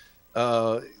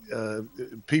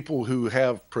people who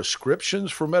have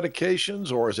prescriptions for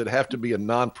medications, or does it have to be a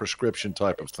non-prescription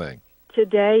type of thing?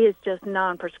 Today is just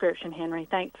non-prescription, Henry.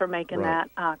 Thanks for making that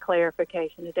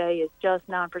clarification. Today is just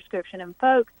non-prescription. And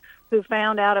folks who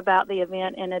found out about the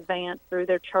event in advance through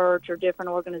their church or different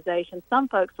organizations, some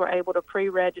folks were able to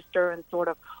pre-register and sort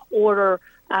of order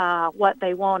what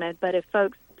they wanted. But if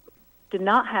folks did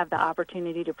not have the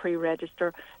opportunity to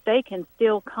pre-register, they can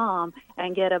still come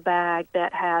and get a bag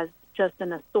that has just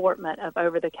an assortment of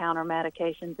over-the-counter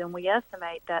medications. And we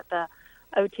estimate that the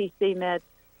OTC meds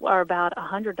are about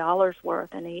 $100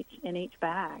 worth in each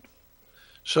bag.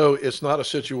 So it's not a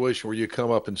situation where you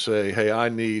come up and say, hey, I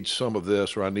need some of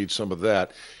this or I need some of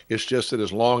that. It's just that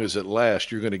as long as it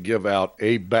lasts, you're going to give out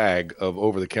a bag of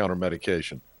over-the-counter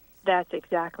medication. That's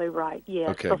exactly right, yes.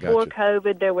 Okay, Before gotcha.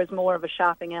 COVID, there was more of a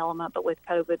shopping element, but with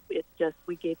COVID, it's just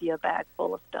we give you a bag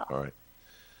full of stuff. All right.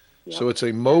 Yep. So it's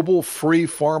a mobile free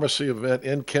pharmacy event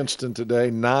in Kinston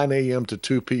today, 9 a.m. to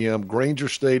 2 p.m., Granger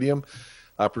Stadium.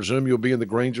 I presume you'll be in the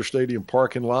Granger Stadium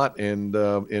parking lot, and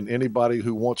anybody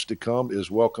who wants to come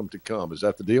is welcome to come. Is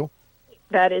that the deal?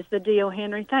 That is the deal,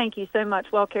 Henry. Thank you so much.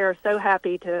 WellCare is so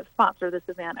happy to sponsor this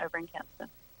event over in Kinston.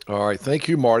 All right. Thank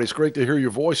you, Marty. It's great to hear your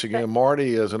voice again.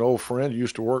 Marty is an old friend. You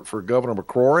used to work for Governor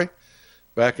McCrory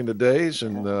back in the days,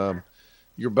 and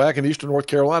you're back in Eastern North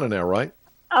Carolina now, right?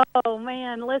 Oh,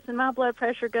 man, listen, my blood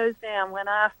pressure goes down when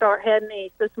I start heading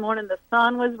east. This morning the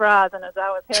sun was rising as I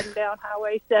was heading down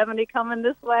Highway 70 coming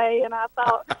this way, and I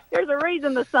thought, there's a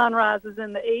reason the sun rises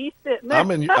in the east, isn't there?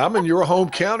 I'm in your home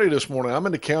county this morning. I'm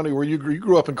in the county where you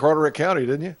grew up in Carteret County,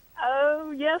 didn't you?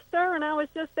 Oh, yes, sir, and I was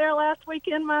just there last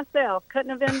weekend myself.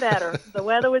 Couldn't have been better. The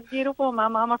weather was beautiful. My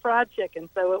mama fried chicken,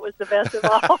 so it was the best of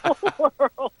all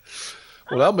worlds.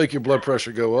 Well, that'll make your blood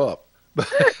pressure go up.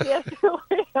 Yes, it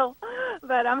will.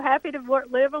 But I'm happy to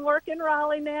live and work in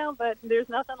Raleigh now, but there's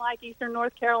nothing like Eastern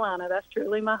North Carolina. That's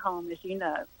truly my home, as you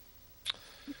know.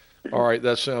 All right,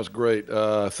 that sounds great.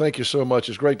 Thank you so much.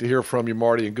 It's great to hear from you,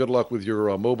 Marty, and good luck with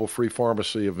your mobile free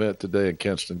pharmacy event today in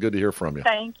Kinston. Good to hear from you.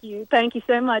 Thank you. Thank you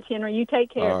so much, Henry. You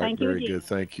take care. All right, Thank you very again. good.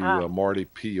 Thank you, Marty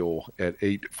Peel at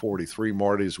 8:43.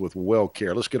 Marty's with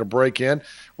WellCare. Let's get a break in.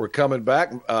 We're coming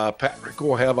back. Patrick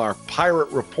will have our Pirate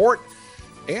Report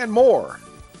and more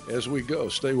as we go.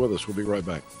 Stay with us. We'll be right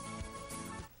back.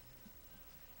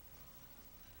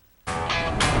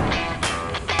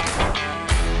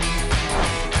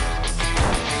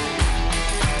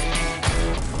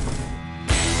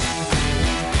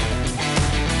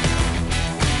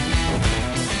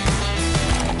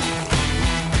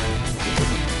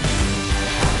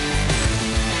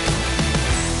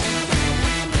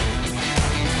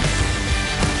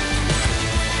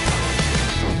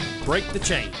 Break the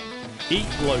chain. Eat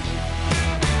local.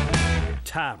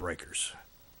 Tiebreakers.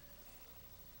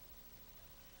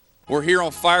 We're here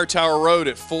on Fire Tower Road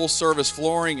at Full Service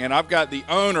Flooring, and I've got the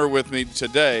owner with me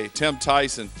today, Tim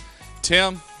Tyson.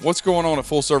 Tim, what's going on at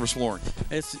Full Service Flooring?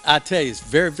 I tell you, it's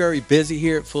very, very busy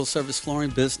here at Full Service Flooring.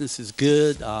 Business is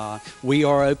good. We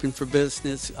are open for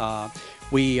business.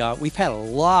 We've had a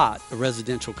lot of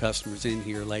residential customers in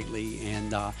here lately,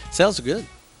 and sales are good.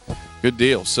 Good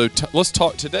deal. So let's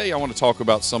talk today. I want to talk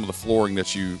about some of the flooring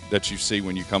that you see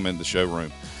when you come in the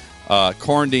showroom.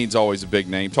 Karndean's always a big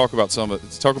name. Talk about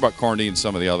Karndeen and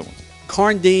some of the other ones.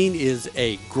 Karndeen is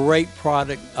a great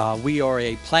product. We are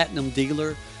a platinum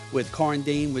dealer with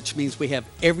Corndine, which means we have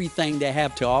everything they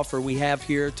have to offer. We have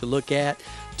here to look at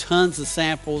tons of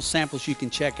samples you can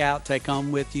check out, take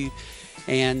home with you.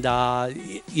 And, I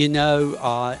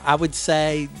would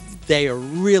say they are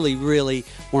really, really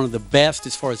one of the best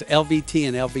as far as LVT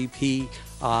and LVP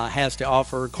has to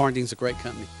offer. Corndine's a great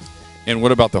company. And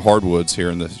what about the hardwoods here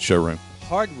in the showroom?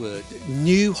 Hardwood,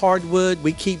 new hardwood.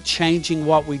 We keep changing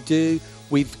what we do.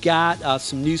 We've got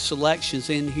some new selections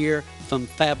in here from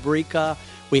Fabrica.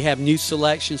 We have new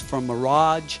selections from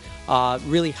Mirage,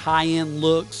 really high-end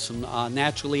looks, some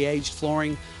naturally aged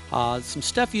flooring, some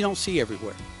stuff you don't see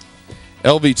everywhere.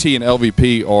 LVT and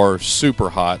LVP are super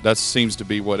hot. That seems to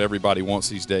be what everybody wants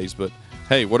these days. But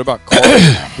hey, what about carpet?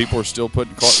 People still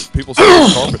putting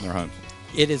carpet in their homes.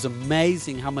 It is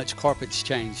amazing how much carpet's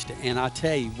changed. And I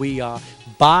tell you, we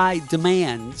by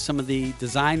demand, some of the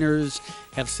designers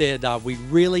have said we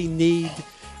really need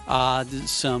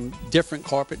some different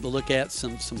carpet to look at,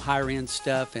 some higher end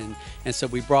stuff, and so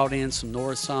we brought in some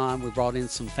Norasan, we brought in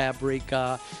some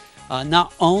Fabrica.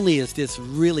 Not only is this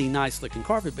really nice looking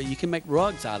carpet, but you can make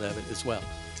rugs out of it as well.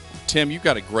 Tim, you've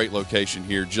got a great location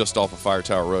here just off of Fire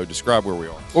Tower Road. Describe where we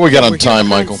are. What we got on time,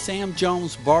 Michael? Sam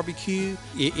Jones Barbecue.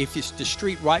 If it's the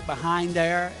street right behind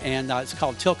there, and it's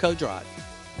called Tilco Drive.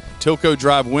 Tilco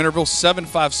Drive, Winterville,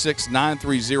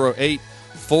 756-9308,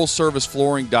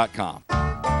 fullserviceflooring.com.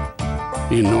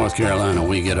 In North Carolina,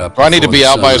 we get up. Do I need to be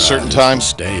out by a certain time?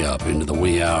 Stay up into the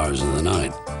wee hours of the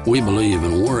night. We believe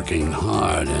in working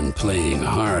hard and playing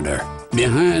harder.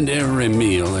 Behind every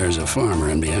meal, there's a farmer,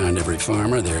 and behind every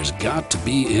farmer, there's got to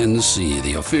be NC,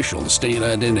 the official state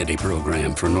identity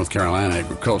program for North Carolina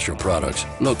agricultural products.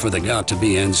 Look for the Got to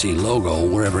Be NC logo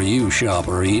wherever you shop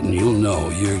or eat, and you'll know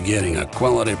you're getting a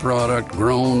quality product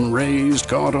grown, raised,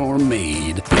 caught, or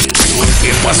made.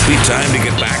 It must be time to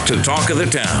get back to Talk of the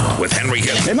Town with Henry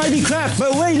Hinton. It might be crap,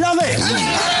 but we love it.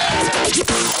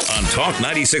 On Talk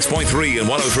 96.3 and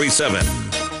 103.7.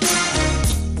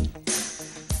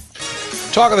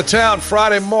 Talk of the Town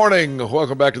Friday morning.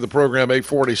 Welcome back to the program,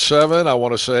 847. I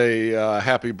want to say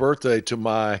happy birthday to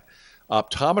my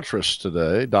optometrist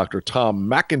today. Dr. Tom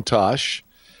McIntosh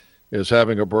is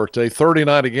having a birthday.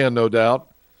 39 again, no doubt.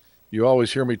 You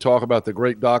always hear me talk about the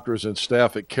great doctors and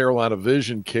staff at Carolina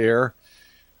Vision Care.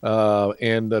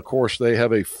 And, of course, they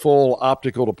have a full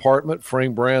optical department,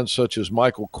 frame brands such as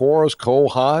Michael Kors, Cole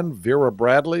Haan, Vera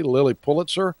Bradley, Lily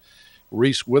Pulitzer,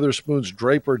 Reese Witherspoon's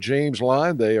Draper James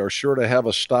line. They are sure to have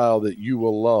a style that you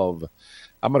will love.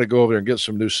 I'm going to go over there and get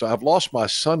some new. I've lost my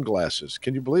sunglasses.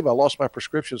 Can you believe I lost my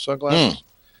prescription sunglasses?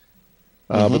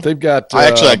 But they've got.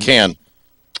 I can.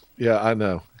 Yeah, I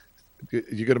know.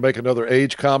 You going to make another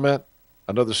age comment?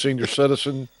 Another senior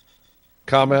citizen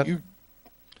comment? You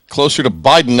closer to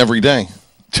Biden every day.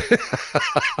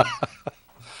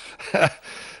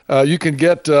 You can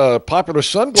get popular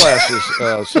sunglasses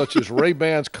such as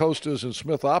Ray-Bans, Costas, and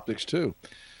Smith Optics, too.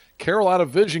 Carolina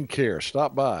Vision Care.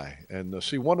 Stop by and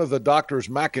see one of the doctors,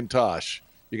 McIntosh.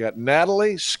 You got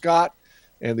Natalie, Scott,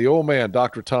 and the old man,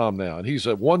 Dr. Tom now. And he's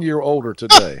 1 year older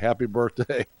today. Happy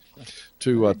birthday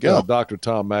to Dr.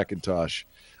 Tom McIntosh.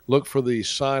 Look for the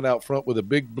sign out front with a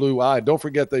big blue eye. Don't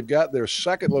forget they've got their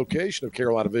second location of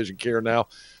Carolina Vision Care now,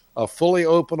 fully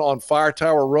open on Fire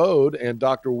Tower Road, and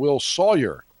Dr. Will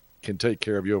Sawyer can take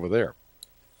care of you over there.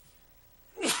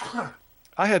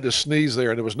 I had to sneeze there,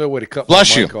 and there was no way to cut my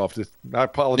mic off. I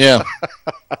apologize. Yeah.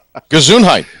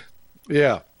 Gesundheit.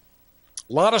 Yeah.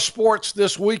 A lot of sports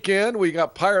this weekend. We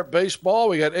got Pirate baseball.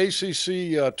 We got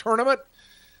ACC tournament.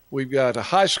 We've got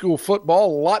high school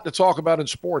football. A lot to talk about in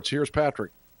sports. Here's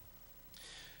Patrick.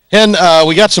 And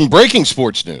we got some breaking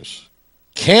sports news.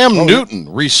 Cam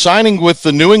Newton re-signing with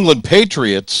the New England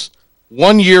Patriots,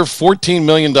 1 year, $14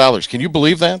 million. Can you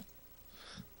believe that?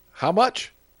 How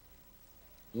much?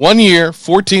 1 year,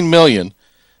 $14 million.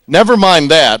 Never mind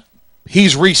that.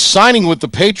 He's re-signing with the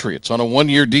Patriots on a 1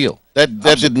 year deal. That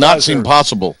did not seem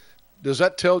possible. Does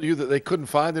that tell you that they couldn't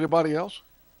find anybody else?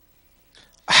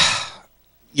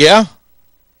 Yeah.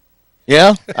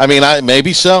 Yeah. I mean,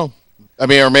 maybe so. I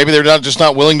mean, or maybe they're just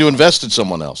not willing to invest in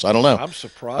someone else. I don't know. I'm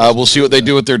surprised. We'll see what they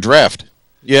do with their draft.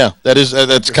 Yeah,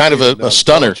 that's kind of a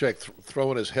stunner. Belichick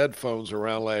throwing his headphones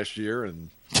around last year, and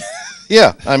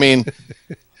yeah, I mean,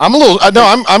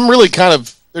 I'm really kind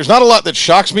of. There's not a lot that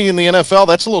shocks me in the NFL.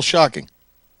 That's a little shocking.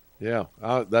 Yeah,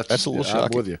 that's a little shocking.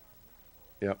 I'm with you.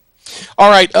 Yep. All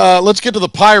right, let's get to the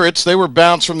Pirates. They were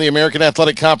bounced from the American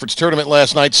Athletic Conference tournament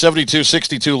last night,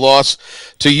 72-62 loss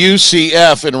to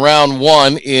UCF in round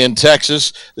one in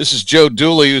Texas. This is Joe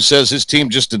Dooley, who says his team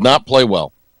just did not play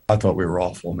well. I thought we were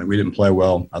awful. I mean, we didn't play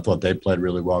well. I thought they played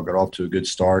really well, got off to a good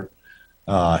start.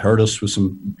 hurt us with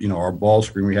some, our ball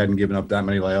screen. We hadn't given up that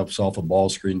many layups off a ball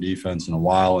screen defense in a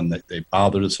while, and they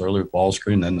bothered us early with ball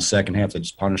screen. Then the second half, they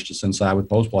just punished us inside with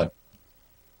post play.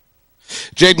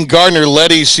 Jaden Gardner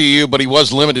led ECU, but he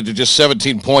was limited to just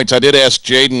 17 points. I did ask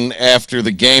Jaden after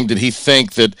the game, did he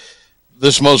think that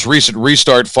this most recent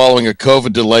restart following a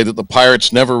COVID delay that the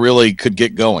Pirates never really could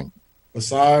get going?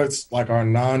 Besides, like, our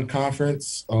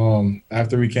non-conference,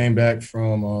 after we came back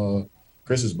from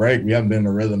Christmas break, we haven't been in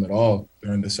a rhythm at all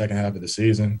during the second half of the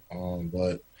season.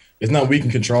 But it's not we can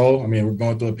control. I mean, we're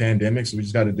going through a pandemic, so we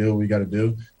just got to do what we got to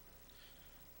do.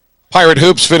 Pirate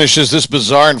Hoops finishes this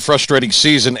bizarre and frustrating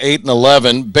season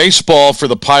 8-11. Baseball for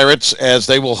the Pirates as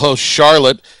they will host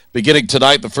Charlotte beginning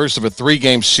tonight, the first of a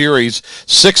 3-game series.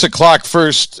 6 o'clock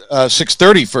first,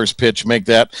 6:30 first pitch, make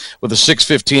that, with a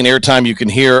 6:15 airtime. You can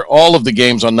hear all of the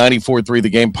games on 94.3 The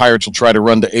Game. Pirates will try to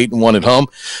run to 8-1 at home.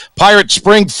 Pirate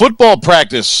spring football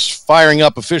practice firing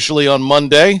up officially on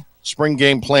Monday. Spring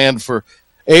game planned for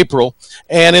April.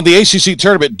 And in the ACC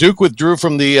tournament, Duke withdrew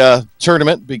from the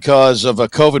tournament because of a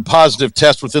COVID positive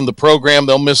test within the program.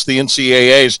 They'll miss the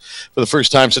NCAAs for the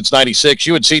first time since 96.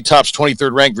 UNC tops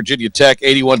 23rd ranked Virginia Tech,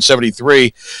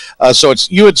 81-73. So it's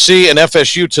UNC and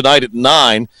FSU tonight at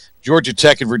 9. Georgia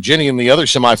Tech and Virginia in the other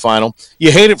semifinal.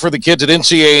 You hate it for the kids at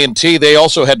NCAA&T. They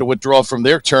also had to withdraw from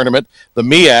their tournament, the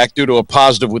MEAC, due to a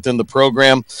positive within the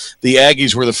program. The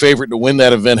Aggies were the favorite to win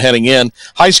that event heading in.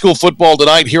 High school football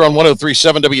tonight here on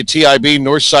 103.7 WTIB.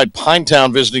 Northside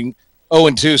Pinetown visiting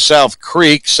 0-2 South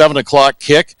Creek. 7 o'clock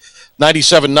kick.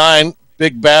 97-9.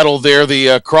 Big battle there,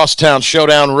 the Crosstown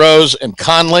Showdown, Rose and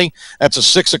Conley. That's a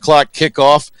 6 o'clock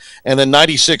kickoff. And then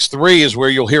 96-3 is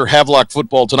where you'll hear Havelock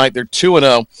football tonight. They're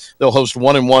 2-0. They'll host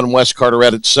 1-1 West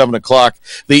Carteret at 7 o'clock.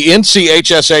 The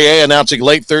NCHSAA announcing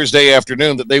late Thursday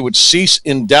afternoon that they would cease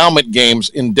endowment games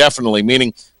indefinitely,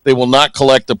 meaning they will not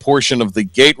collect a portion of the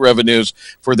gate revenues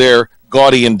for their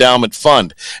gaudy endowment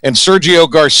fund. And Sergio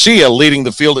Garcia leading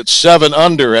the field at 7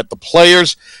 under at the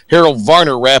Players. Harold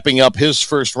Varner wrapping up his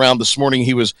first round this morning.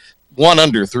 He was 1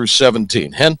 under through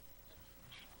 17. Hen?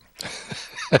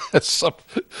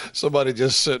 Somebody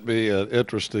just sent me an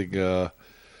interesting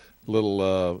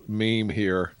little meme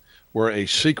here where a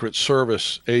Secret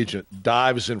Service agent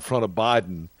dives in front of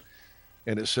Biden,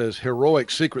 and it says, heroic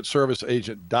Secret Service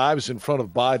agent dives in front of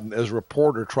Biden as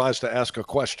reporter tries to ask a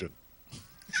question.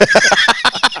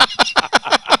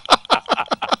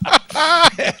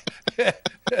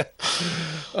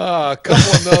 A couple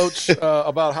of notes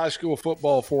about high school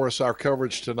football for us. Our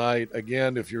coverage tonight.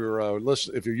 Again, if you're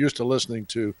used to listening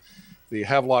to the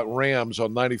Havelock Rams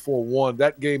on 94.1,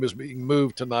 that game is being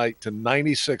moved tonight to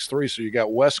 96.3. So you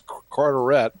got West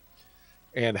Carteret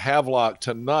and Havelock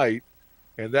tonight,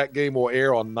 and that game will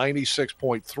air on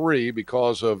 96.3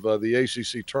 because of the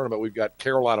ACC tournament. We've got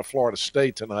Carolina, Florida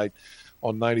State tonight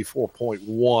on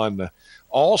 94.1.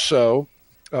 Also,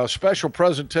 a special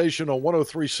presentation on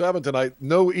 103.7 tonight.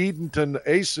 No Edenton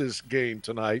Aces game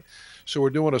tonight. So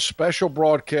we're doing a special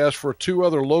broadcast for 2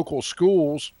 other local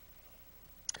schools.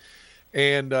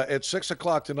 And at 6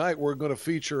 o'clock tonight, we're going to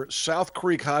feature South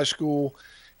Creek High School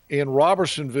in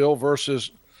Robertsonville versus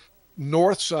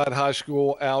Northside High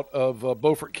School out of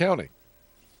Beaufort County.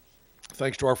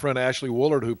 Thanks to our friend Ashley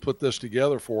Woolard who put this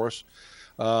together for us.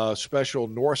 Special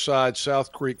Northside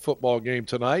South Creek football game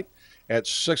tonight at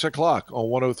 6 o'clock on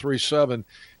 103.7.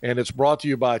 And it's brought to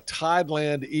you by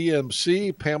Tideland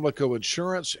EMC, Pamlico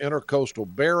Insurance,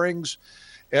 Intercoastal Bearings,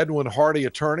 Edwin Hardy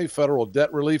Attorney, Federal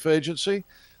Debt Relief Agency,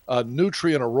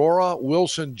 Nutrient Aurora,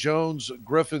 Wilson Jones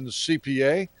Griffin's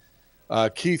CPA,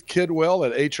 Keith Kidwell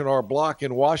at H&R Block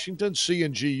in Washington,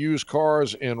 C&G Used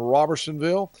Cars in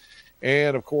Robertsonville,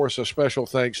 and, of course, a special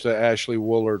thanks to Ashley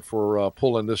Woolard for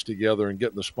pulling this together and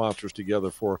getting the sponsors together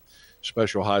for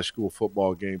special high school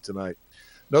football game tonight.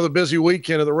 Another busy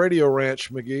weekend at the Radio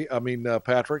Ranch,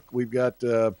 Patrick. We've got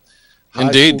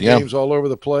high school games all over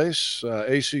the place,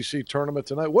 ACC tournament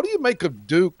tonight. What do you make of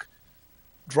Duke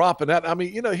dropping that? I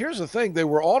mean, here's the thing. They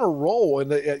were on a roll, and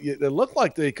they looked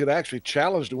like they could actually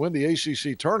challenge to win the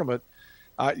ACC tournament.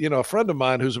 A friend of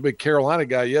mine who's a big Carolina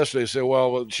guy yesterday said,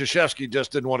 well, Krzyzewski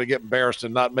just didn't want to get embarrassed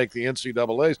and not make the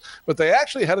NCAAs. But they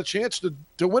actually had a chance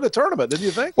to win a tournament, didn't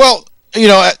you think? Well,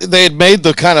 they had made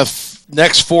the kind of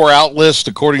next 4 out list,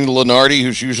 according to Lenardi,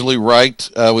 who's usually right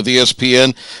with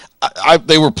ESPN.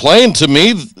 They were playing, to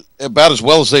me, about as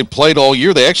well as they played all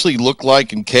year. They actually looked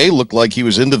like, and Kay looked like he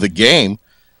was into the game.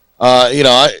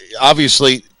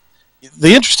 Obviously,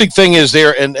 the interesting thing is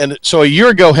there, and so a year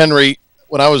ago, Henry,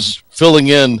 when I was filling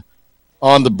in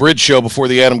on the Bridge Show before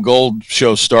the Adam Gold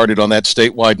Show started on that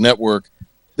statewide network,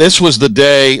 this was the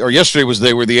day, or yesterday was the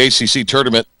day where the ACC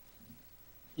tournament,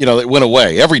 it went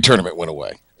away. Every tournament went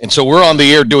away. And so we're on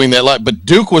the air doing that. But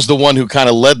Duke was the one who kind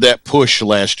of led that push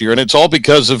last year. And it's all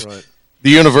because of the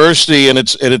university and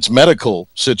its medical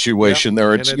situation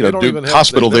there. It's, Duke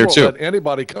Hospital there too. They won't let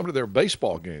anybody come to their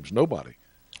baseball games. Nobody.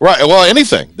 Right. Well,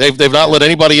 anything. They've not let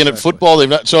anybody in at football. They've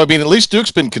not. So, I mean, at least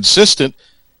Duke's been consistent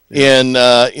in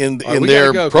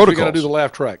their protocols. We got to do the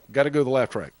laugh track. Got to go to the laugh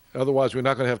track. Otherwise, we're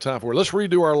not going to have time for it. Let's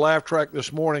redo our laugh track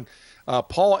this morning.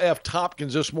 Paul F.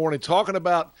 Tompkins this morning talking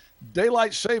about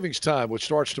daylight savings time, which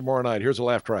starts tomorrow night. Here's a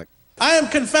laugh track. I am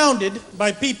confounded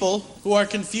by people who are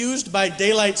confused by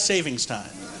daylight savings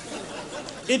time.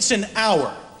 It's an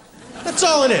hour. That's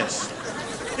all it is.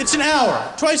 It's an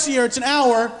hour. Twice a year, it's an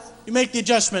hour. You make the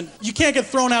adjustment. You can't get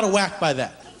thrown out of whack by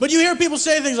that. But you hear people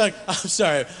say things like, I'm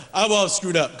sorry, I'm all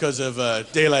screwed up because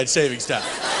of daylight savings time.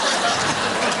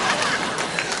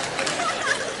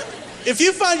 If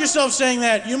you find yourself saying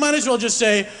that, you might as well just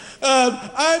say,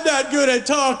 I'm not good at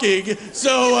talking,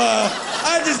 so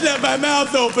I just let my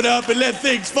mouth open up and let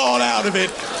things fall out of it,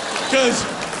 because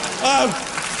I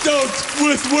don't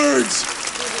with words.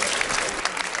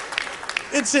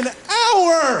 It's an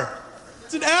hour.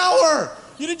 It's an hour.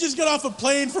 You didn't just get off a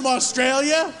plane from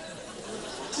Australia.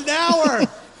 It's an hour.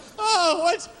 Oh,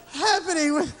 what's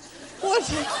happening?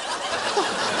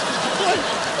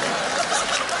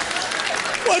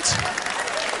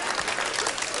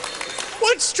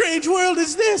 What strange world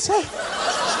is this?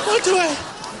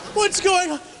 What's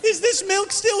going on? Is this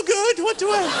milk still good? Who's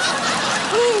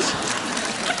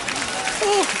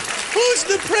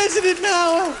the president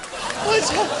now?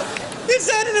 Is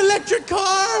that an electric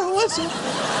car?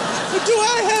 Do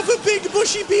I have a big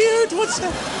bushy beard? What's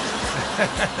that?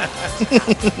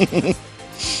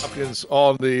 Hopkins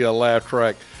on the laugh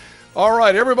track. All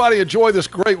right, everybody enjoy this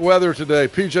great weather today.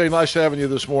 PJ, nice having you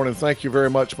this morning. Thank you very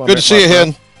much. Good to see you,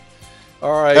 Hen.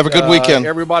 All right. Have a good weekend.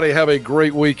 Everybody have a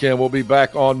great weekend. We'll be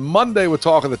back on Monday with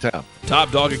Talk of the Town.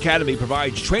 Top Dog Academy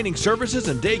provides training services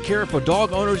and daycare for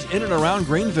dog owners in and around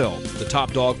Greenville. The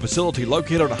Top Dog facility,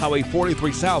 located on Highway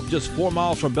 43 South, just 4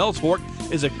 miles from Bells Fork,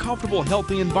 is a comfortable,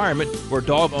 healthy environment where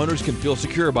dog owners can feel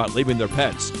secure about leaving their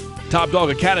pets. Top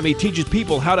Dog Academy teaches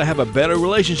people how to have a better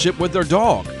relationship with their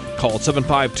dog. Call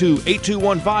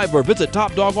 752-8215 or visit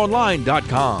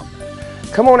topdogonline.com.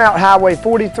 Come on out Highway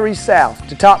 43 South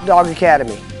to Top Dog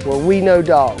Academy, where we know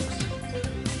dogs.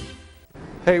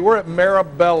 Hey, we're at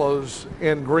Maribella's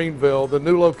in Greenville, the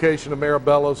new location of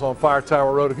Maribella's on Fire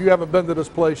Tower Road. If you haven't been to this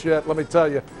place yet, let me tell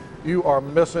you, you are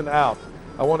missing out.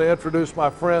 I want to introduce my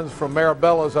friends from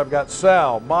Maribella's. I've got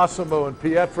Sal, Massimo, and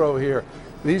Pietro here.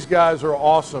 These guys are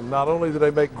awesome. Not only do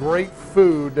they make great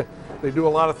food, they do a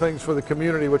lot of things for the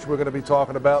community, which we're going to be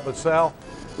talking about. But Sal,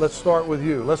 let's start with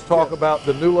you. Let's talk about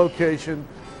the new location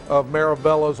of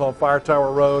Maribella's on Fire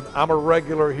Tower Road. I'm a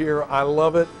regular here. I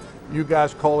love it. You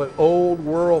guys call it Old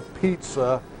World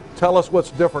Pizza. Tell us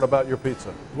what's different about your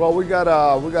pizza. Well, we got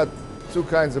 2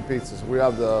 kinds of pizzas. We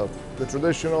have the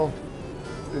traditional,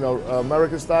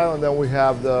 American style, and then we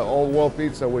have the Old World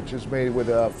Pizza, which is made with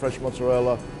fresh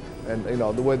mozzarella, and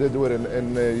the way they do it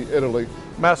in Italy.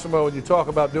 Massimo, when you talk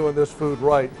about doing this food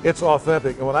right, it's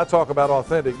authentic. And when I talk about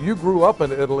authentic, you grew up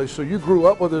in Italy, so you grew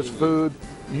up with this food.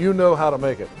 You know how to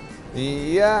make it.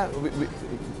 Yeah,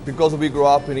 because we grew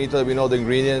up in Italy, we know the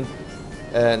ingredient,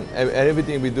 and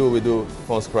everything we do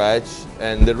from scratch.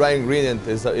 And the right ingredient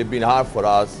it's been hard for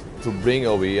us to bring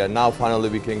over here. Now finally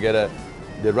we can get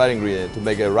the right ingredient to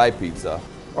make a right pizza.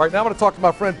 All right, now I'm going to talk to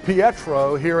my friend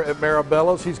Pietro here at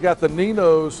Maribella's. He's got the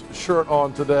Nino's shirt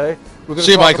on today. We're going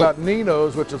to talk about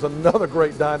Nino's, which is another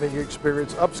great dining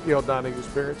experience, upscale dining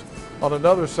experience, on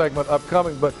another segment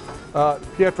upcoming. But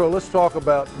Pietro, let's talk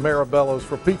about Maribella's.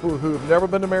 For people who've never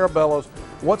been to Maribella's,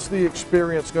 what's the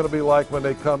experience going to be like when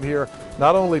they come here?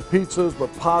 Not only pizzas,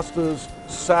 but pastas,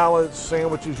 salads,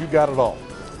 sandwiches, you got it all.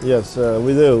 Yes,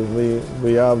 we do.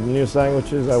 We have new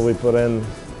sandwiches that we put in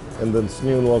this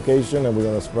new location, and we're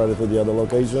going to spread it to the other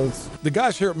locations. The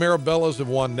guys here at Maribella's have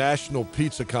won national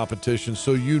pizza competitions,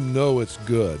 so you know it's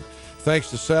good. Thanks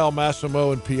to Sal,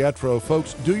 Massimo, and Pietro.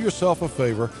 Folks, do yourself a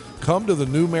favor. Come to the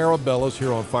new Maribella's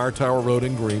here on Fire Tower Road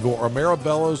in Greenville, or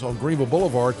Maribella's on Greenville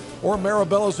Boulevard, or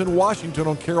Maribella's in Washington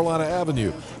on Carolina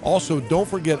Avenue. Also, don't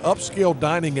forget upscale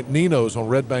dining at Nino's on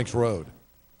Red Banks Road.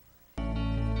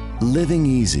 Living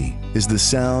easy is the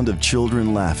sound of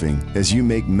children laughing as you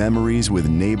make memories with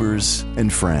neighbors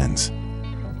and friends.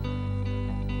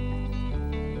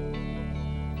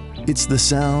 It's the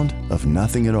sound of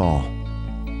nothing at all.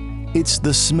 It's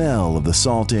the smell of the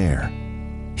salt air.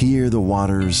 Hear the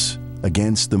waters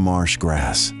against the marsh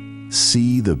grass.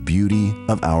 See the beauty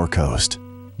of our coast,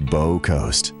 Bow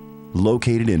Coast,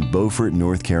 located in Beaufort,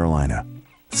 North Carolina.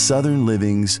 Southern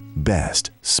Living's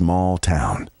best small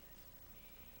town.